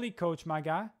a goalie coach, my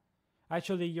guy.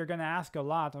 Actually, you're going to ask a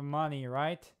lot of money,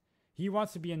 right? He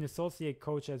wants to be an associate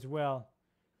coach as well.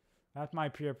 That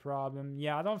might be a problem.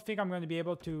 Yeah, I don't think I'm going to be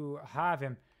able to have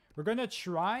him. We're going to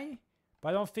try, but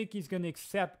I don't think he's going to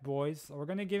accept, boys. We're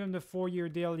going to give him the 4-year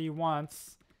deal he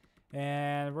wants.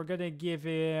 And we're going to give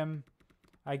him,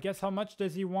 I guess, how much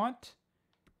does he want?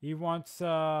 He wants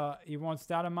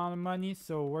that amount of money.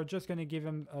 So we're just going to give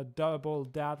him a double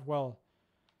that. Well,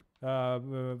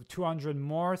 200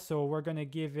 more. So we're going to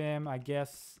give him, I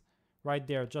guess, right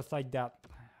there, just like that.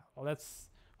 Let's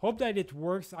hope that it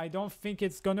works. I don't think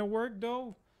it's going to work,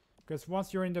 though. Because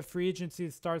once you're in the free agency,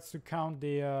 it starts to count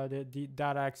the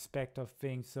that aspect of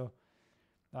things. So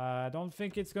I don't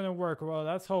think it's going to work. Well,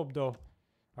 let's hope, though.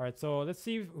 All right, so let's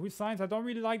see who signs. I don't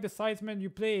really like the sizement you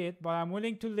play it, but I'm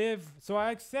willing to live. So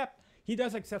I accept. He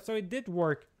does accept. So it did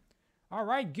work. All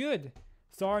right, good.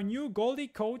 So our new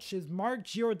goalie coach is Mark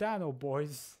Giordano,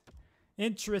 boys.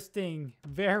 Interesting.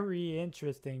 Very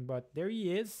interesting. But there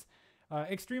he is.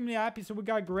 Extremely happy. So we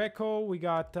got Greco. We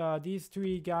got these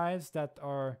 3 guys that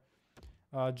are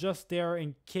just there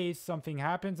in case something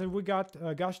happens. And we got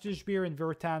Gastishbeer and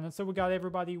Virtanen. So we got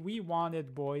everybody we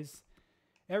wanted, boys.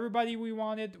 Everybody we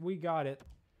wanted, we got it.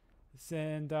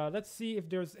 And let's see if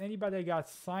there's anybody that got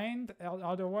signed.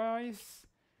 Otherwise,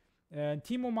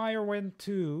 Timo Meyer went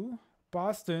to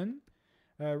Boston.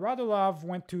 Radulov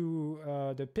went to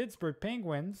the Pittsburgh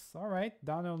Penguins. All right.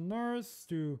 Daniel Nurse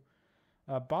to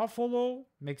Buffalo.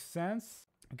 Makes sense.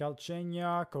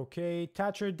 Galchenyuk, okay.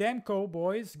 Thatcher Demko,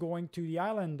 boys, going to the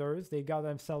Islanders. They got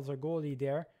themselves a goalie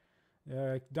there.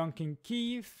 Duncan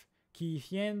Keefe, Keith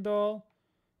Yandel.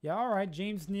 Yeah, all right.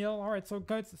 James Neal. All right, so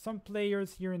got some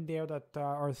players here and there that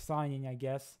are signing, I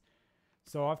guess.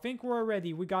 So I think we're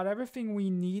ready. We got everything we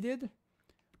needed.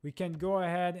 We can go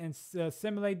ahead and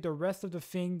simulate the rest of the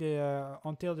thing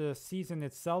until the season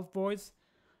itself, boys.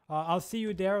 I'll see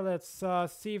you there. Let's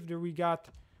see if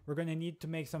we're gonna need to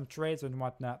make some trades and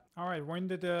whatnot. All right, we're in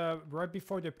right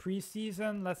before the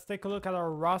preseason. Let's take a look at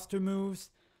our roster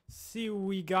moves. See who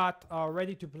we got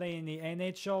ready to play in the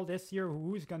NHL this year.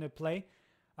 Who's gonna play?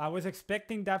 I was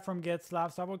expecting that from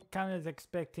Getzlav, so I was kind of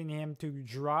expecting him to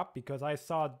drop because I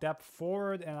saw depth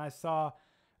forward and I saw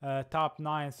top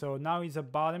 9. So now he's a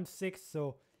bottom 6.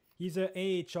 So he's an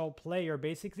AHL player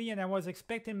basically. And I was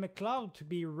expecting McLeod to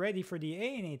be ready for the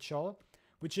ANHL,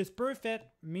 which is perfect.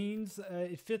 Means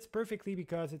it fits perfectly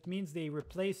because it means they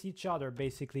replace each other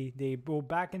basically. They go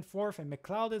back and forth, and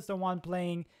McLeod is the one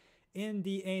playing in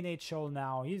the NHL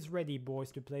now. He's ready,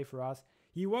 boys, to play for us.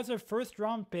 He was a first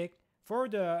round pick for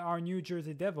our New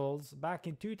Jersey Devils back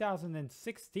in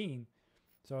 2016.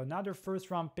 So another first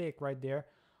round pick right there.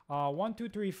 1, 2,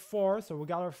 3, 4. So we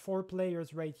got our 4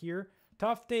 players right here.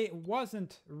 Tufte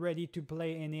wasn't ready to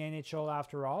play in the NHL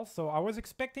after all. So I was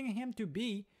expecting him to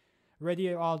be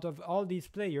ready out of all these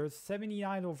players.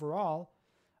 79 overall.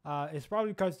 It's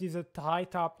probably because he's a high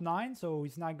top 9. So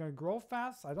he's not going to grow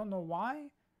fast. I don't know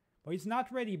why. But he's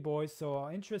not ready, boys. So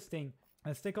interesting.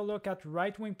 Let's take a look at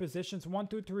right wing positions 1,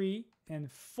 2, 3,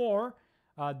 and 4.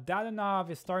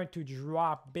 Dadonov is starting to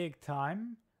drop big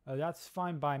time. That's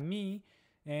fine by me.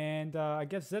 And I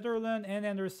guess Zetterlund and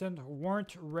Anderson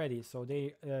weren't ready. So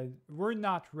they were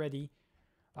not ready.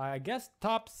 I guess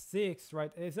top 6,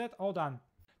 right? Is that? Hold on.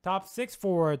 Top 6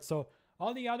 forwards. So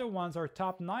all the other ones are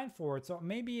top 9 forwards. So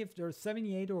maybe if they're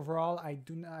 78 overall, I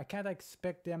can't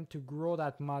expect them to grow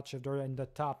that much if they're in the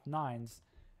top 9s.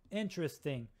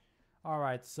 Interesting. All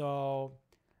right, so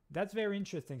that's very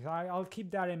interesting. So I'll keep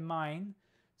that in mind.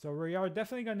 So we are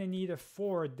definitely going to need a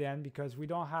forward then because we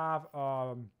don't have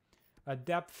a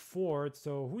depth forward.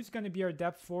 So who's going to be our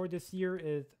depth forward this year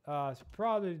is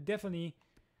probably definitely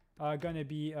going to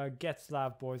be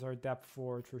Getzlav, boys, our depth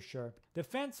forward for sure.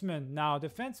 Defenseman. Now,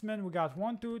 defenseman, we got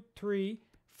 1, 2, 3,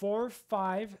 4,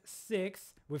 5,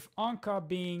 6, with Anka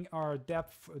being our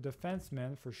depth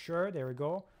defenseman for sure. There we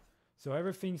go. So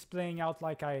everything's playing out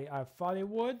like I thought it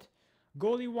would.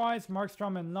 Goalie-wise,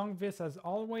 Markstrom and Lundqvist as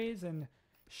always. And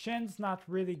Schen's not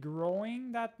really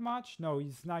growing that much. No,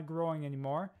 he's not growing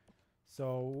anymore.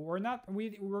 So we're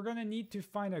going to need to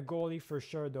find a goalie for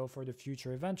sure, though, for the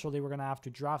future. Eventually, we're going to have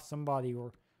to draft somebody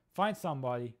or find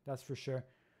somebody. That's for sure.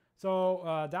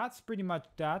 So that's pretty much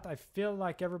that. I feel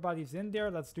like everybody's in there.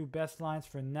 Let's do best lines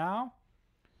for now.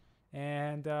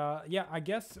 And yeah, I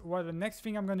guess what the next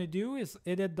thing I'm going to do is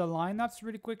edit the lineups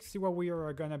really quick, see what we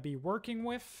are going to be working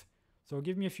with. So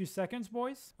give me a few seconds,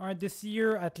 boys. All right, this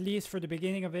year, at least for the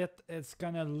beginning of it, it's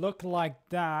going to look like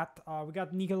that. We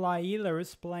got Nikolai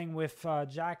Ehlers playing with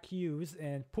Jack Hughes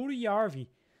and Puljujarvi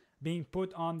being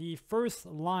put on the first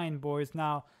line, boys.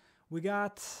 Now, we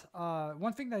got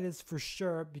one thing that is for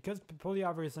sure, because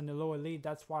Puljujarvi is in the lower league,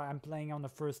 that's why I'm playing on the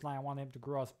first line. I want him to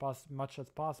grow as much as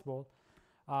possible.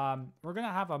 We're going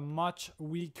to have a much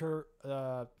weaker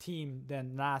team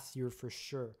than last year for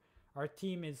sure. Our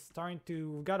team is starting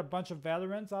to... We've got a bunch of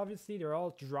veterans, obviously. They're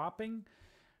all dropping.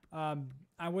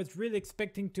 I was really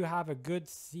expecting to have a good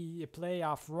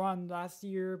playoff run last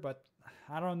year, but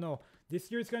I don't know. This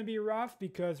year is going to be rough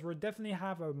because we definitely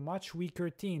have a much weaker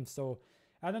team. So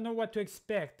I don't know what to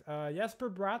expect. Jesper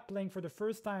Bratt playing for the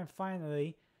first time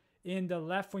finally in the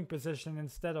left wing position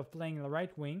instead of playing the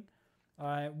right wing.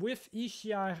 With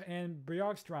Ischier and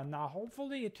Bjorkstrand. Now,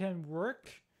 hopefully it can work.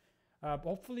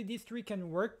 Hopefully these 3 can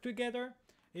work together.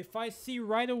 If I see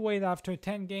right away after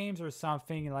 10 games or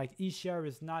something, like Ischier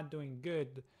is not doing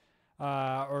good,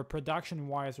 or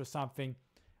production-wise or something,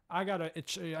 I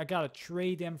gotta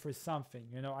trade him for something.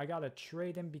 You know, I gotta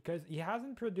trade him because he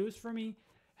hasn't produced for me.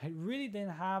 He really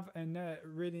didn't have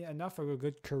really enough of a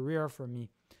good career for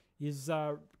me. He's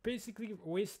basically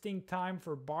wasting time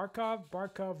for Barkov.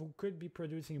 Barkov, who could be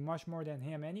producing much more than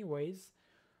him anyways.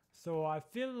 So I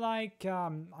feel like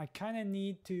I kind of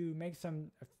need to make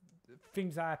some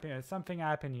things happen, something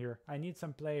happen here. I need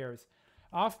some players.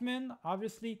 Hoffman,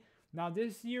 obviously. Now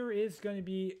this year is going to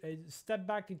be a step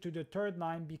back into the third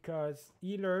line because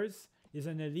Ehlers is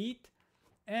an elite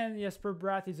and Jesper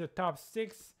Bratt is a top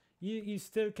 6. He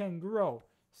still can grow.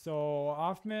 So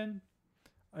Hoffman,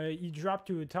 he dropped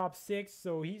to a top 6,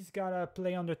 so he's got to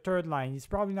play on the third line. He's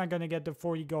probably not going to get the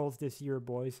 40 goals this year,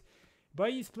 boys.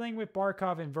 But he's playing with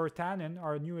Barkov and Virtanen,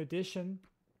 our new addition.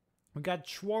 We got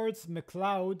Schwartz,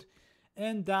 McLeod,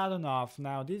 and Dadonov.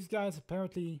 Now, these guys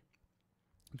apparently,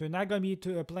 they're not going to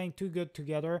be playing too good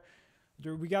together.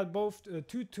 We got both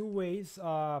two two-ways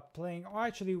playing. Oh,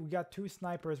 actually, we got two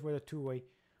snipers with a two-way.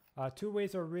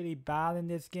 Two-ways are really bad in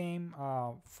this game,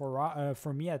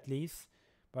 for me at least.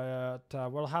 But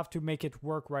we'll have to make it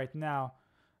work right now.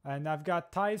 And I've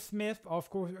got Ty Smith, of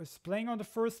course, playing on the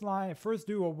first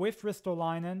duo with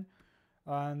Ristolainen.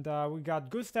 And we got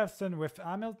Gustafsson with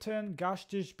Hamilton,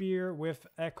 Gastishbeer with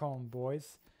Ekholm,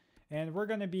 boys. And we're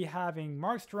going to be having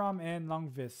Markstrom and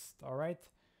Lundqvist, all right?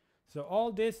 So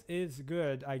all this is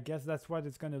good. I guess that's what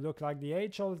it's going to look like. The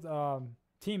AHL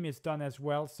team is done as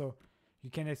well, so you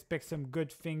can expect some good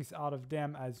things out of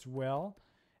them as well.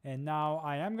 And now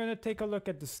I am going to take a look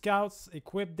at the scouts,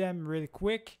 equip them really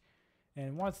quick.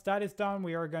 And once that is done,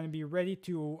 we are going to be ready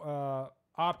to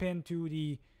hop into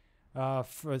the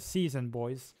season,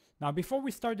 boys. Now, before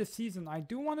we start the season, I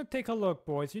do want to take a look,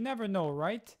 boys. You never know,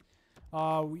 right?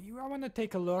 I want to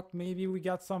take a look. Maybe we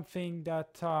got something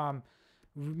that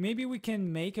maybe we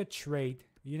can make a trade.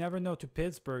 You never know, to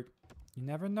Pittsburgh. You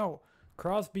never know.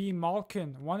 Crosby,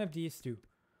 Malkin, one of these two.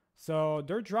 So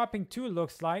they're dropping two,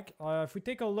 looks like. If we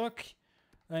take a look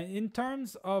in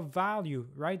terms of value,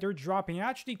 right? They're dropping.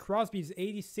 Actually, Crosby's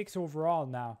 86 overall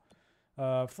now.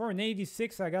 For an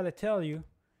 86, I gotta tell you,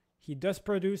 he does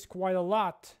produce quite a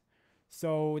lot.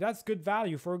 So that's good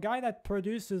value. For a guy that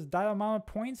produces that amount of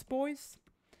points, boys,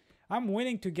 I'm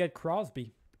willing to get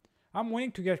Crosby. I'm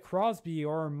willing to get Crosby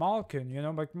or Malkin, you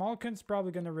know, but Malkin's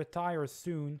probably going to retire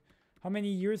soon. How many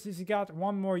years has he got?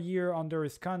 One more year under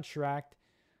his contract.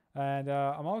 And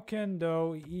Malkin,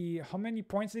 though, how many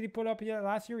points did he put up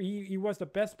last year? He was the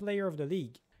best player of the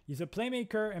league. He's a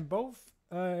playmaker,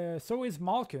 and so is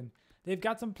Malkin. They've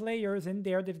got some players in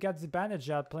there. They've got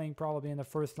Zibanejad playing probably in the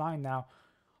first line now.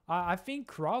 I think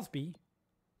Crosby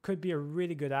could be a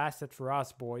really good asset for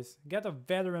us, boys. Get a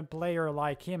veteran player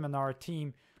like him in our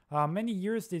team. How many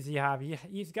years does he have?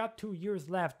 He's got 2 years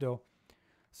left, though.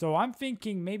 So I'm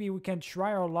thinking maybe we can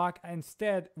try our luck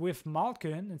instead with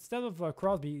Malkin. Instead of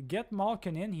Crosby, get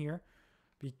Malkin in here.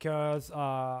 Because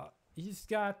he's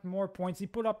got more points. He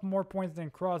put up more points than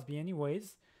Crosby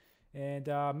anyways. And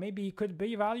maybe he could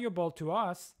be valuable to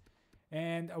us.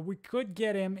 And we could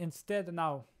get him instead.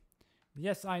 Now,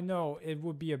 yes, I know it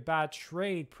would be a bad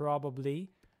trade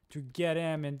probably to get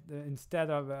him instead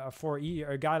of for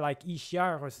a guy like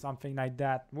Ishiar or something like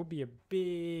that. Would be a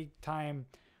big time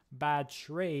bad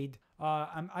trade.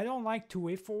 I don't like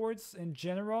two-way forwards in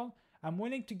general. I'm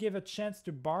willing to give a chance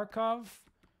to Barkov,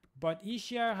 but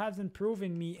Ishiar hasn't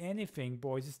proven me anything,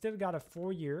 boys. He's still got a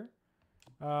 4-year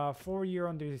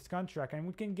under his contract, and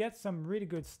we can get some really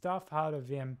good stuff out of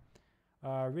him.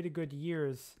 Really good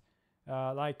years.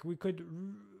 Like we could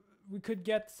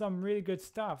get some really good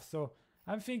stuff. So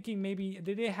I'm thinking maybe,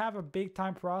 did they have a big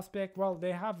time prospect? Well,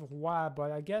 they have Wab,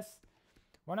 but I guess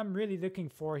what I'm really looking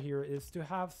for here is to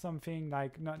have something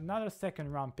like not a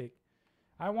second round pick.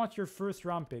 I want your first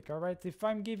round pick, all right? If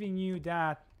I'm giving you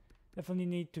that, definitely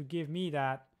need to give me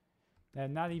that.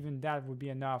 And not even that would be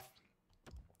enough.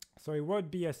 So it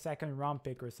would be a second round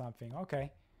pick or something.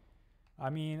 Okay. I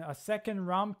mean, a second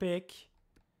round pick.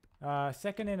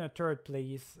 Second and a third,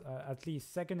 please. At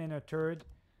least second and a third.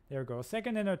 There we go.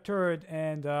 Second and a third,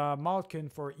 and Malkin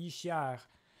for Ishiar.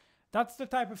 That's the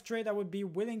type of trade I would be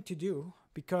willing to do.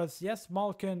 Because, yes,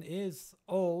 Malkin is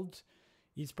old.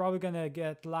 He's probably going to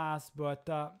get last, but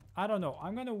I don't know.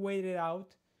 I'm going to wait it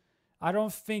out. I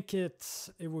don't think it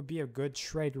would be a good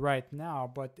trade right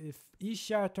now. But if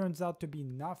Ishiar turns out to be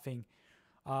nothing,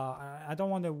 I don't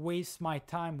want to waste my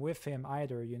time with him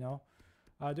either, you know.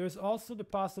 There's also the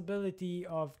possibility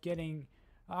of getting...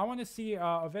 I want to see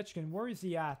Ovechkin. Where is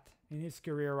he at in his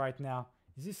career right now?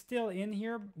 Is he still in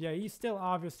here? Yeah, he's still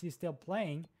obviously still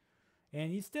playing.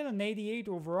 And he's still an 88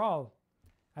 overall.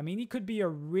 I mean, he could be a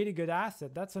really good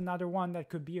asset. That's another one that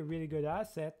could be a really good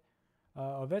asset.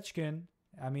 Ovechkin.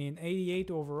 I mean,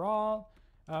 88 overall.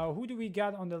 Who do we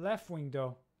got on the left wing,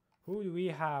 though? Who do we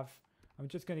have? I'm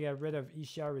just going to get rid of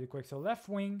Ishiar really quick. So left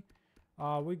wing,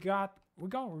 we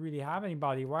don't really have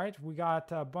anybody, right? We got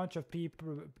a bunch of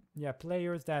people, yeah,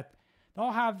 players that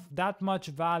don't have that much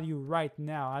value right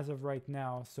now, as of right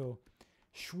now. So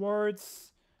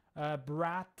Schwartz,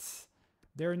 Bratt,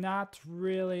 they're not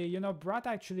really, you know, Bratt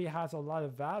actually has a lot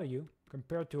of value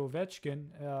compared to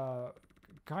Ovechkin.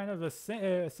 Kind of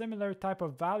a similar type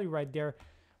of value right there.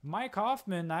 Mike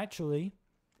Hoffman actually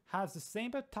has the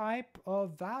same type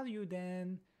of value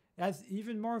has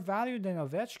even more value than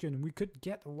Ovechkin. We could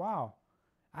get, wow.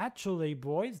 Actually,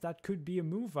 boys, that could be a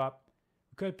move up.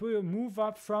 We could move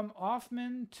up from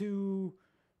Hoffman to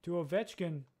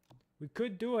Ovechkin. We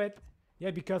could do it.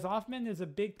 Yeah, because Hoffman is a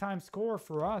big time scorer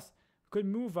for us. We could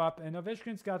move up, and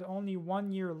Ovechkin's got only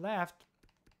 1 year left.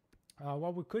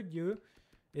 What we could do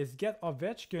is get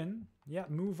Ovechkin. Yeah,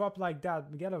 move up like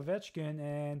that. Get Ovechkin,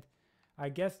 and I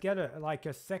guess get like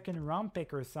a second round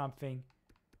pick or something.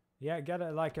 Yeah, get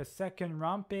like a second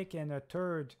round pick and a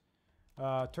third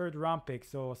round pick.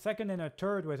 So second and a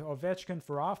third with Ovechkin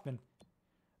for Hoffman.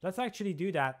 Let's actually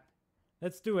do that.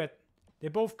 Let's do it. They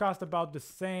both cost about the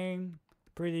same,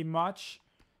 pretty much.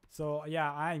 So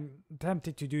yeah, I'm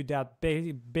tempted to do that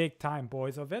big time,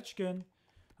 boys. Ovechkin,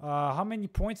 how many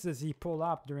points does he pull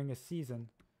up during a season?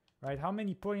 Right? How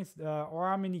many points or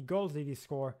how many goals did he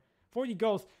score? 40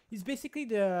 goals. He's basically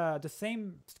the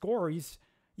same scorer.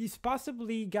 He's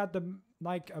possibly got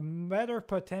like a better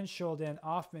potential than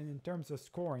Hoffman in terms of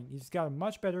scoring. He's got a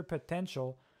much better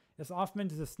potential. As Hoffman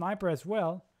is a sniper as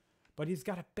well, but he's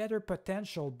got a better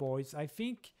potential, boys. I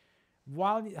think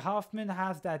while Hoffman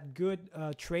has that good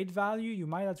trade value, you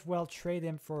might as well trade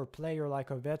him for a player like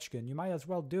Ovechkin. You might as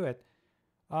well do it.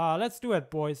 Let's do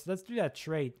it, boys. Let's do that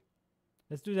trade.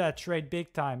 Let's do that trade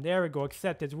big time. There we go.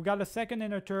 Accepted. We got a second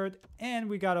and a third, and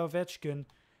we got Ovechkin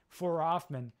for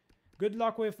Hoffman. Good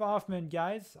luck with Hoffman,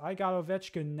 guys. I got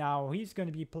Ovechkin now. He's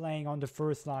going to be playing on the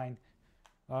first line.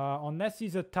 Unless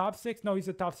he's a top 6. No, he's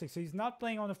a top 6. So he's not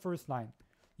playing on the first line.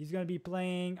 He's going to be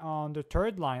playing on the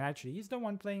third line, actually. He's the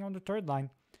one playing on the third line.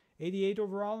 88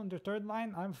 overall on the third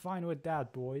line. I'm fine with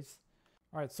that, boys.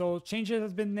 All right, so changes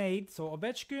has been made. So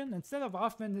Ovechkin, instead of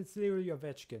Hoffman, it's literally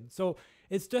Ovechkin. So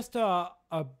it's just a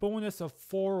bonus of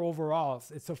 4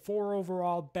 overalls. It's a 4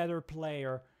 overall better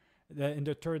player in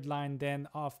the third line than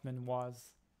Hoffman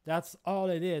was. That's all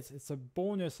it is. It's a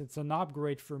bonus. It's an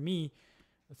upgrade for me.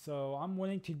 So I'm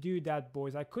willing to do that,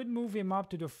 boys. I could move him up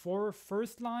to the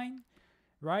first line,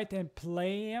 right, and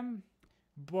play him.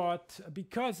 But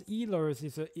because Ehlers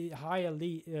is a high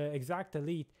elite, exact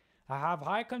elite, I have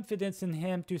high confidence in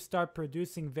him to start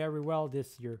producing very well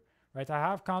this year, right? I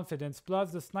have confidence.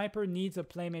 Plus, the sniper needs a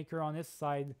playmaker on his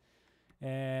side.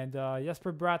 And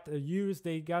Jesper Bratt, Hughes,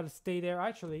 they got to stay there.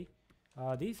 Actually,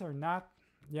 these are not,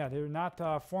 yeah, they're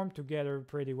not formed together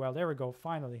pretty well. There we go,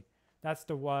 finally. That's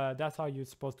how you're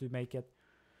supposed to make it.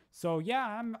 So,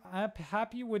 yeah, I'm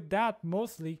happy with that,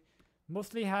 mostly.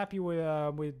 Mostly happy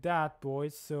with that,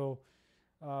 boys. So,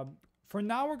 for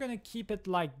now, we're going to keep it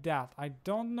like that. I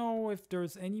don't know if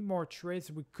there's any more trades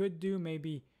we could do.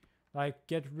 Maybe like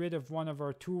get rid of one of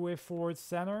our two-way forward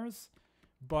centers.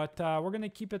 But we're going to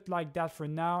keep it like that for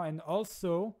now. And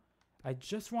also, I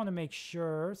just want to make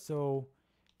sure. So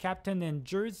captain and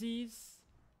jerseys.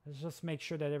 Let's just make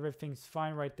sure that everything's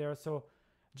fine right there. So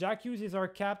Jack Hughes is our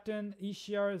captain.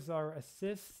 Ishii is our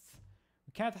assists.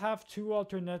 We can't have two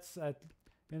alternates.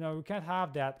 We can't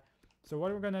have that. So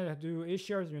what we're going to do,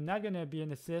 Ishii, you're not going to be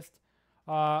an assist.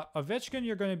 Ovechkin,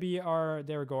 you're going to be our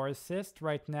assist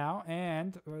right now.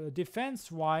 And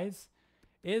defense-wise,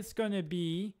 it's going to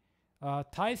be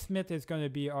Ty Smith is going to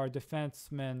be our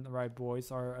defenseman, right,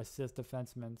 boys? Our assist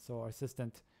defenseman, so our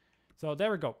assistant. So there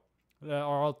we go.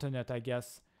 Our alternate, I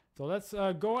guess. So let's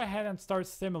go ahead and start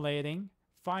simulating,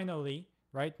 finally,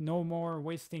 right? No more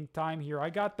wasting time here. I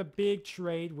got the big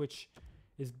trade, which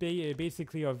is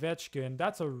basically Ovechkin.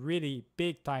 That's a really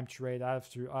big time trade,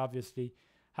 obviously.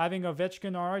 Having Ovechkin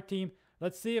on our team.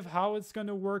 Let's see how it's going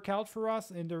to work out for us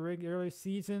in the regular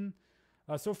season.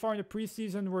 So far in the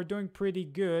preseason, we're doing pretty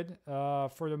good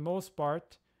for the most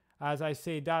part. As I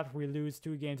say that, we lose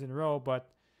 2 games in a row, but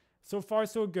so far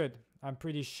so good, I'm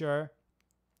pretty sure.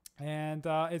 And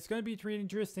it's going to be really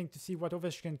interesting to see what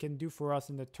Ovechkin can do for us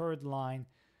in the third line.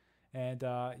 And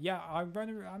yeah, I'm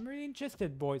really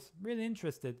interested, boys. Really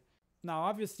interested. Now,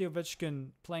 obviously, Ovechkin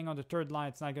playing on the third line,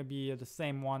 it's not going to be the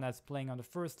same one as playing on the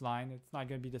first line. It's not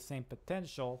going to be the same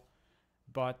potential.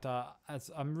 But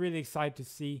I'm really excited to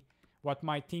see what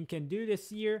my team can do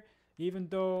this year. Even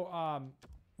though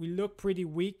we look pretty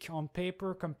weak on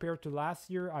paper compared to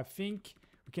last year, I think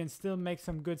we can still make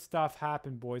some good stuff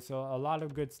happen, boys. So a lot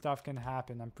of good stuff can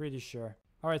happen, I'm pretty sure.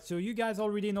 All right, so you guys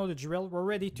already know the drill. We're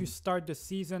ready to start the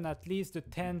season, at least the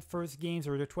 10 first games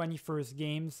or the 21st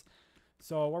games.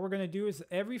 So what we're going to do is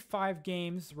every 5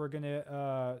 games, we're going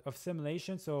to, of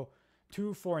simulation, so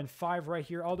 2, 4, and 5 right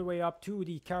here, all the way up to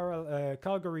the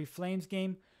Calgary Flames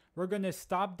game. We're going to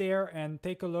stop there and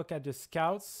take a look at the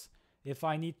scouts, if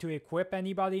I need to equip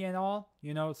anybody and all,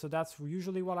 so that's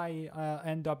usually what I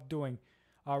end up doing.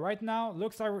 Right now,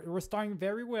 looks like we're starting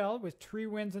very well with 3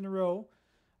 wins in a row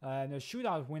and a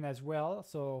shootout win as well.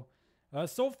 So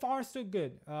So far, so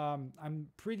good. I'm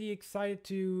pretty excited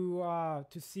to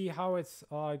see how it's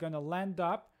gonna land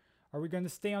up. Are we gonna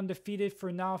stay undefeated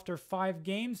for now after 5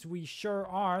 games? We sure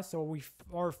are. So we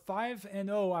are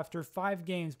 5-0 after 5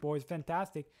 games, boys.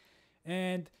 Fantastic.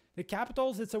 And the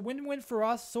Capitals, it's a win-win for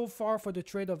us so far for the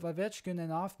trade of Ovechkin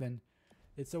and Hoffman.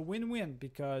 It's a win-win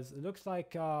because it looks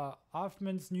like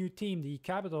Hoffman's new team, the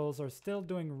Capitals, are still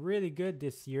doing really good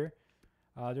this year.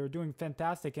 They're doing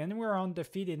fantastic, and we're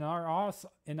undefeated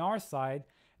in our side.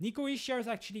 Nico Hischier is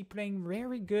actually playing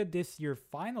very good this year.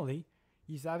 Finally,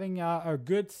 he's having a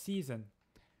good season.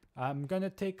 I'm gonna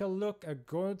take a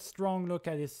good strong look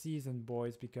at his season,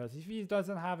 boys, because if he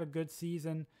doesn't have a good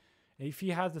season, if he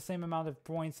has the same amount of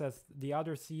points as the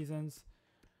other seasons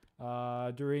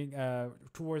during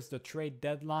towards the trade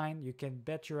deadline, you can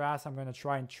bet your ass I'm gonna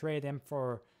try and trade him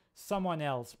for someone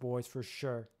else, boys, for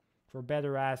sure. For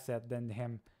better asset than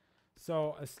him.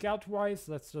 So scout wise,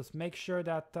 let's just make sure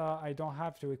that I don't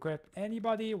have to equip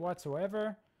anybody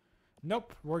whatsoever.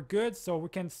 Nope, we're good. So we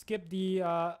can skip the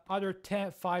other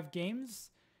 5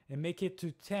 games and make it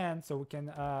to 10. So we can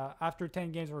after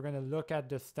 10 games we're gonna look at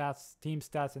the stats, team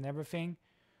stats and everything.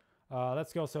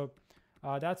 Let's go. So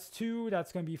that's 2,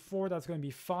 that's gonna be 4, that's gonna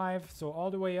be 5. So all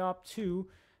the way up to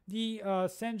the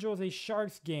San Jose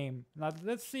Sharks game. Now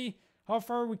let's see how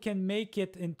far we can make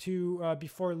it into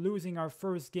before losing our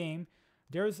first game.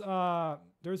 There's a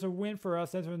win for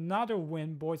us. There's another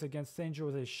win, boys, against San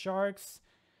Jose Sharks.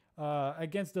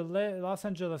 Against the Los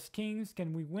Angeles Kings.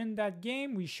 Can we win that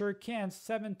game? We sure can.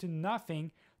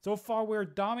 7-0. So far we're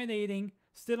dominating.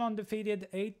 Still undefeated.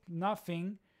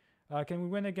 8-0. Can we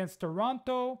win against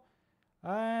Toronto?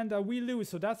 And we lose.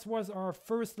 So that was our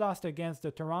first loss against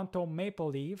the Toronto Maple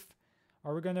Leaf.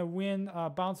 Are we going to win,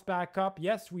 bounce back up?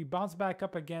 Yes, we bounce back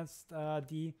up against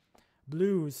the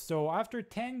Blues. So after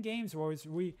 10 games, boys,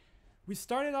 we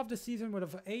started off the season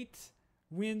with 8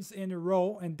 wins in a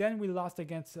row, and then we lost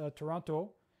against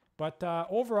Toronto. But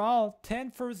overall,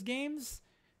 10 first games,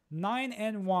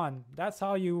 9-1. That's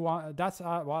how you want. That's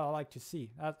what I like to see.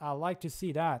 I like to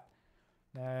see that.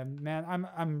 Man,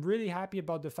 I'm really happy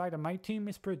about the fact that my team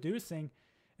is producing.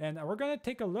 And we're going to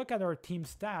take a look at our team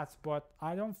stats, but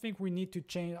I don't think we need to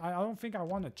change. I don't think I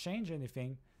want to change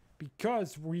anything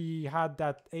because we had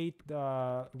that 8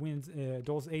 wins,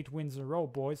 those 8 wins in a row,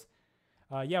 boys.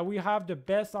 Yeah, we have the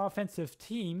best offensive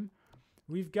team.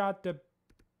 We've got the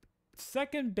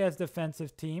second best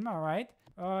defensive team, all right?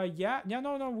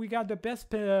 No, we got the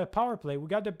best power play. We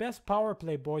got the best power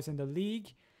play, boys, in the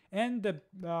league. And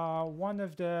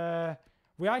the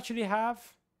we actually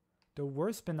have the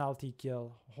worst penalty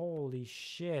kill. Holy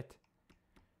shit.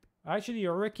 Actually,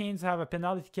 Hurricanes have a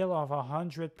penalty kill of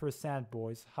 100%,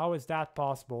 boys. How is that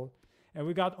possible? And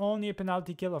we got only a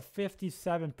penalty kill of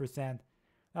 57%.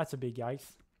 That's a big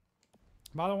yikes.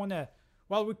 But I don't want to...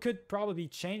 Well, we could probably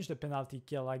change the penalty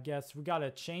kill, I guess. We got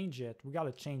to change it. We got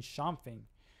to change something.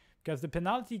 Because the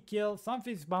penalty kill,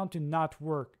 something's bound to not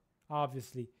work,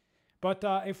 obviously. But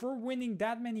if we're winning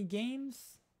that many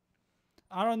games...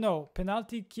 I don't know.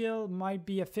 Penalty kill might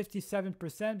be a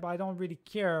 57%, but I don't really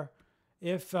care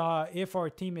if our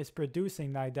team is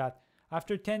producing like that.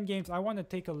 After 10 games, I want to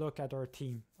take a look at our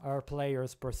team, our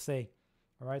players per se.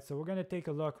 All right, so we're going to take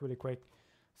a look really quick.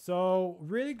 So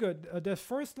really good. The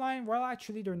first line, well,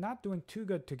 actually, they're not doing too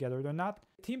good together. They're not,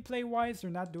 team play-wise,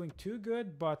 they're not doing too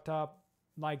good, but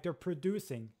like they're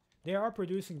producing. They are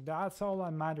producing. That's all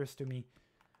that matters to me.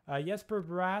 Jesper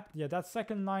Bratt, yeah, that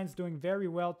second line's doing very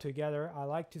well together. I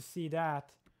like to see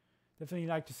that. Definitely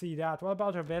like to see that. What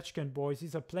about Ovechkin, boys?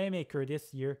 He's a playmaker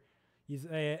this year. He's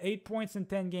 8 points in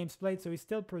 10 games played, so he's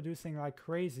still producing like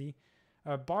crazy.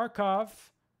 Barkov,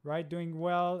 right, doing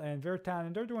well, and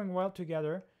Virtanen, they're doing well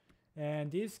together. And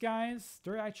these guys,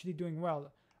 they're actually doing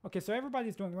well. Okay, so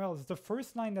everybody's doing well. It's the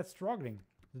first line that's struggling.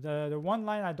 The one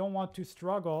line I don't want to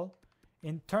struggle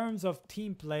in terms of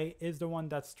team play is the one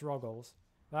that struggles.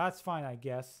 That's fine, I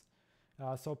guess.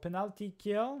 So penalty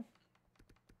kill.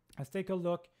 Let's take a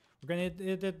look. We're going to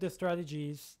edit the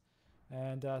strategies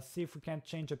and see if we can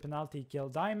change a penalty kill.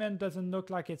 Diamond doesn't look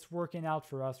like it's working out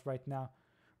for us right now.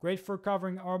 Great for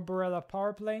covering umbrella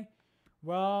power play.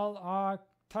 Well,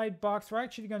 tight box. We're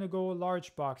actually going to go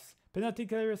large box. Penalty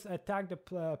killers attack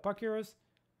the puckers.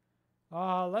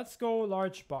 Let's go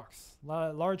large box.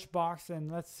 Large box, and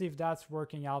let's see if that's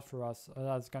working out for us.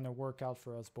 That's going to work out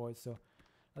for us, boys. So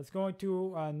let's go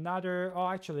into another... Oh,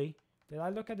 actually, did I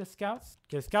look at the scouts?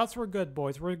 Okay, scouts were good,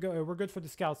 boys. We're good for the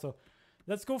scouts. So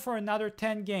let's go for another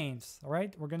 10 games. All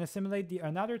right, we're going to simulate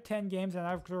another 10 games, and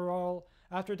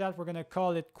after that, we're going to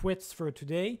call it quits for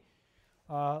today.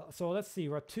 So let's see.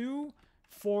 We're 2,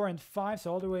 4 and 5,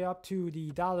 so all the way up to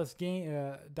the Dallas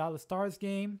Stars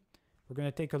game. We're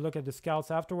gonna take a look at the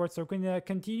scouts afterwards. So we're gonna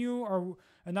continue our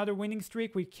another winning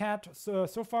streak. We can't. So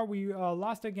far we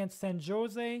lost against San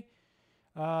Jose,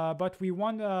 but we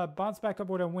won. Bounced back up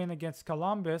with a win against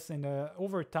Columbus in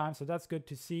overtime. So that's good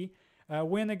to see.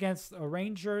 Win against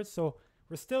Rangers. So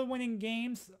we're still winning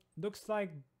games. Looks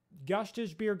like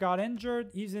Gastishbeer got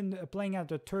injured. He's playing at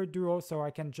the third duo, so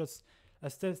I can just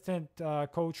assistant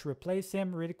coach replace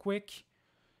him really quick.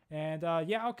 And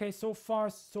yeah, okay. So far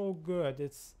so good.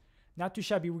 It's not too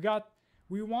shabby.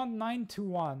 We won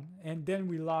 9-1, and then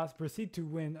we proceed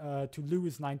to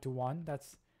lose 9-1.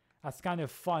 That's kind of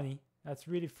funny. That's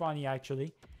really funny,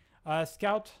 actually.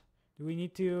 Scout, do we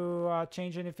need to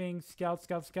change anything?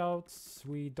 Scouts.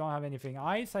 We don't have anything.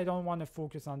 Ice, I don't want to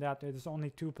focus on that. There's only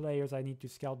 2 players I need to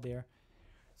scout there.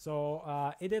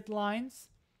 So edit lines.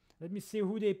 Let me see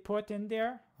who they put in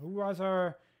there. Who was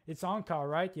our? It's Anka,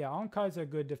 right? Yeah, Anka is a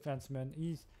good defenseman.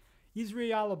 He's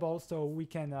reliable, so we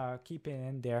can keep it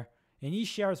in there. And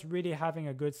Ishia is really having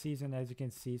a good season, as you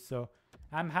can see. So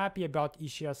I'm happy about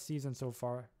Ishia's season so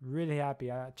far. Really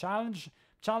happy.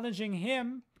 Challenging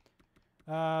him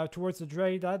towards the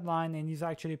trade deadline, and he's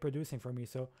actually producing for me.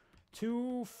 So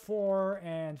 2, 4,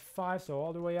 and 5. So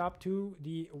all the way up to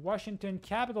the Washington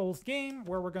Capitals game,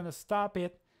 where we're going to stop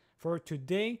it for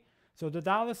today. So the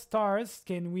Dallas Stars,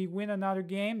 can we win another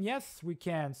game? Yes, we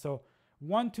can. So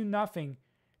 1-0.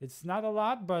 It's not a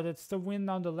lot, but it's a win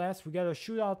nonetheless. We got a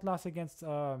shootout loss against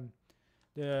I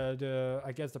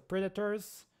guess the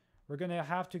Predators. We're gonna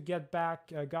have to get back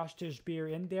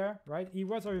Gastishbeer in there, right? He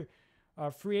was a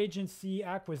free agency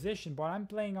acquisition, but I'm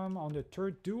playing him on the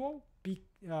third duo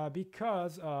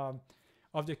because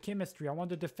of the chemistry. I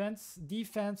want the defense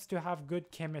to have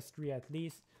good chemistry at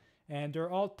least, and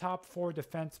they're all top 4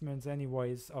 defensemen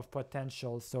anyways of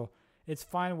potential, so it's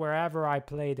fine wherever I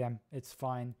play them. It's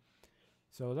fine.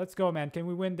 So let's go, man. Can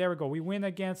we win? There we go. We win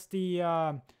against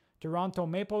the Toronto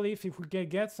Maple Leafs. If we can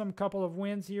get some couple of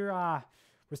wins here,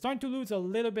 we're starting to lose a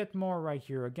little bit more right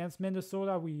here. Against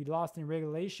Minnesota, we lost in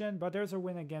regulation, but there's a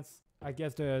win against, I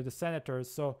guess, the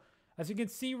Senators. So as you can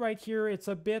see right here, it's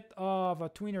a bit of a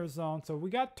tweener zone. So we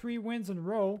got 3 wins in a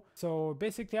row. So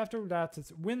basically after that,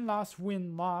 it's win, loss,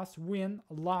 win, loss, win,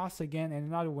 loss again, and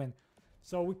another win.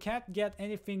 So we can't get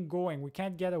anything going. We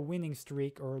can't get a winning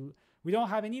streak, or we don't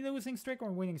have any losing streak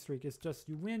or winning streak. It's just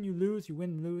you win, you lose, you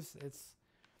win, lose.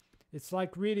 It's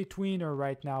like really tweener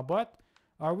right now. But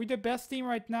are we the best team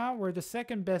right now? We're the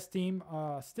second best team.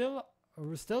 We're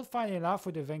still fighting it off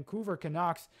with the Vancouver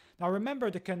Canucks. Now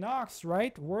remember, the Canucks,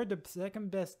 right, were the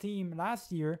second best team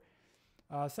last year.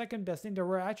 Second best team. They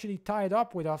were actually tied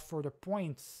up with us for the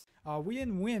points. We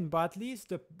didn't win, but at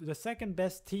least the second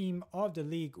best team of the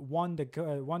league won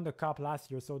the cup last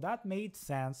year. So that made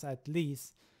sense at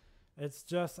least. It's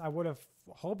just I would have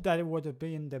hoped that it would have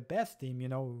been the best team, you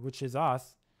know, which is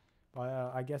us. But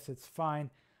I guess it's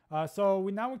fine. So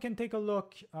now we can take a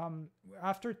look.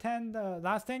 After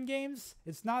last 10 games,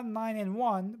 it's not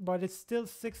 9-1, but it's still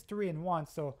 6-3-1.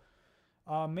 So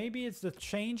maybe it's the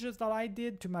changes that I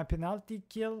did to my penalty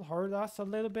kill hurt us a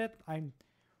little bit. I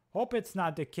hope it's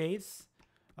not the case.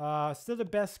 Still the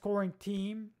best scoring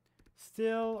team.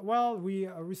 Still, well,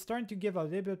 we're starting to give a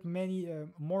little bit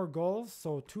more goals.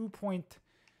 So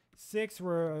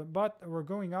 2.6, but we're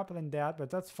going up than that, but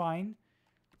that's fine.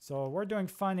 So we're doing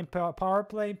fine in power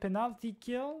play. Penalty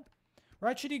kill, we're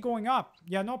actually going up.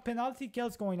 Yeah, no, penalty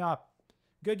kill's going up.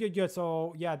 Good.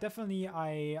 So yeah, definitely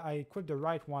I equipped the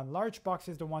right one. Large box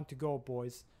is the one to go,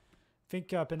 boys. I think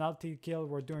penalty kill,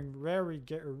 we're doing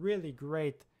really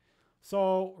great.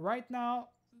 So right now,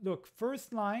 look,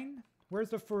 first line. Where's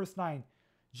the first line?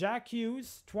 Jack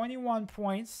Hughes, 21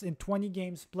 points in 20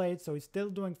 games played. So he's still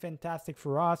doing fantastic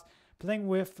for us. Playing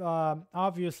with,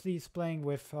 obviously he's playing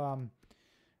with,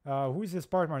 who's his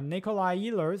partner? Nikolai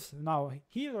Ehlers. Now,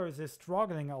 Ehlers is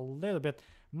struggling a little bit.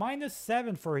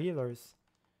 -7 for Ehlers.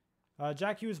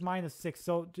 Jack Hughes -6.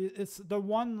 So it's the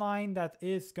one line that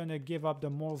is going to give up the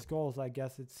most goals, I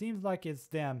guess. It seems like it's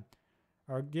them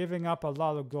are giving up a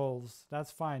lot of goals.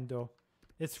 That's fine, though.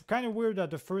 It's kind of weird that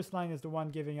the first line is the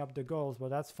one giving up the goals, but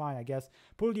that's fine, I guess.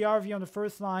 Pull the RV on the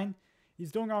first line.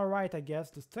 He's doing all right, I guess.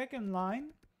 The second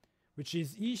line, which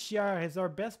is Ishia, is our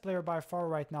best player by far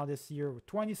right now this year with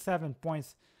 27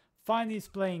 points. Finally, he's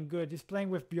playing good. He's playing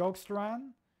with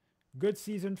Bjorkstrand. Good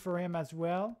season for him as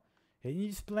well. And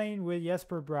he's playing with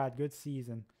Jesper Bratt. Good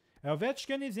season.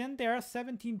 Ovechkin is in there.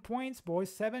 17 points,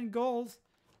 boys. 7 goals.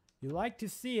 You like to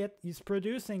see it. He's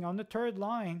producing on the third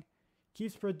line.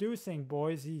 Keeps producing,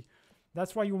 boys.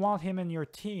 That's why you want him in your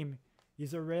team.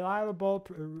 He's a reliable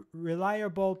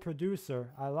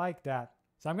producer. I like that.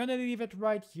 So I'm going to leave it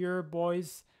right here,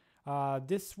 boys.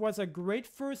 This was a great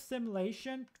first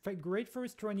simulation, great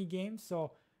first 20 games.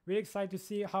 So really excited to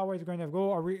see how it's going to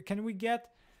go. Can we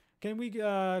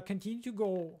continue to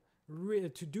go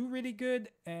to do really good,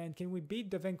 and can we beat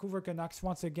the Vancouver Canucks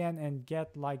once again and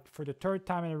get, like, for the third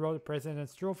time in a row, the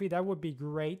President's Trophy? That would be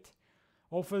great.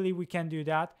 Hopefully we can do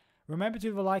that. Remember to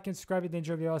leave a like and subscribe if you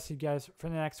enjoyed the video. I'll see you guys for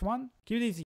the next one. Keep it easy.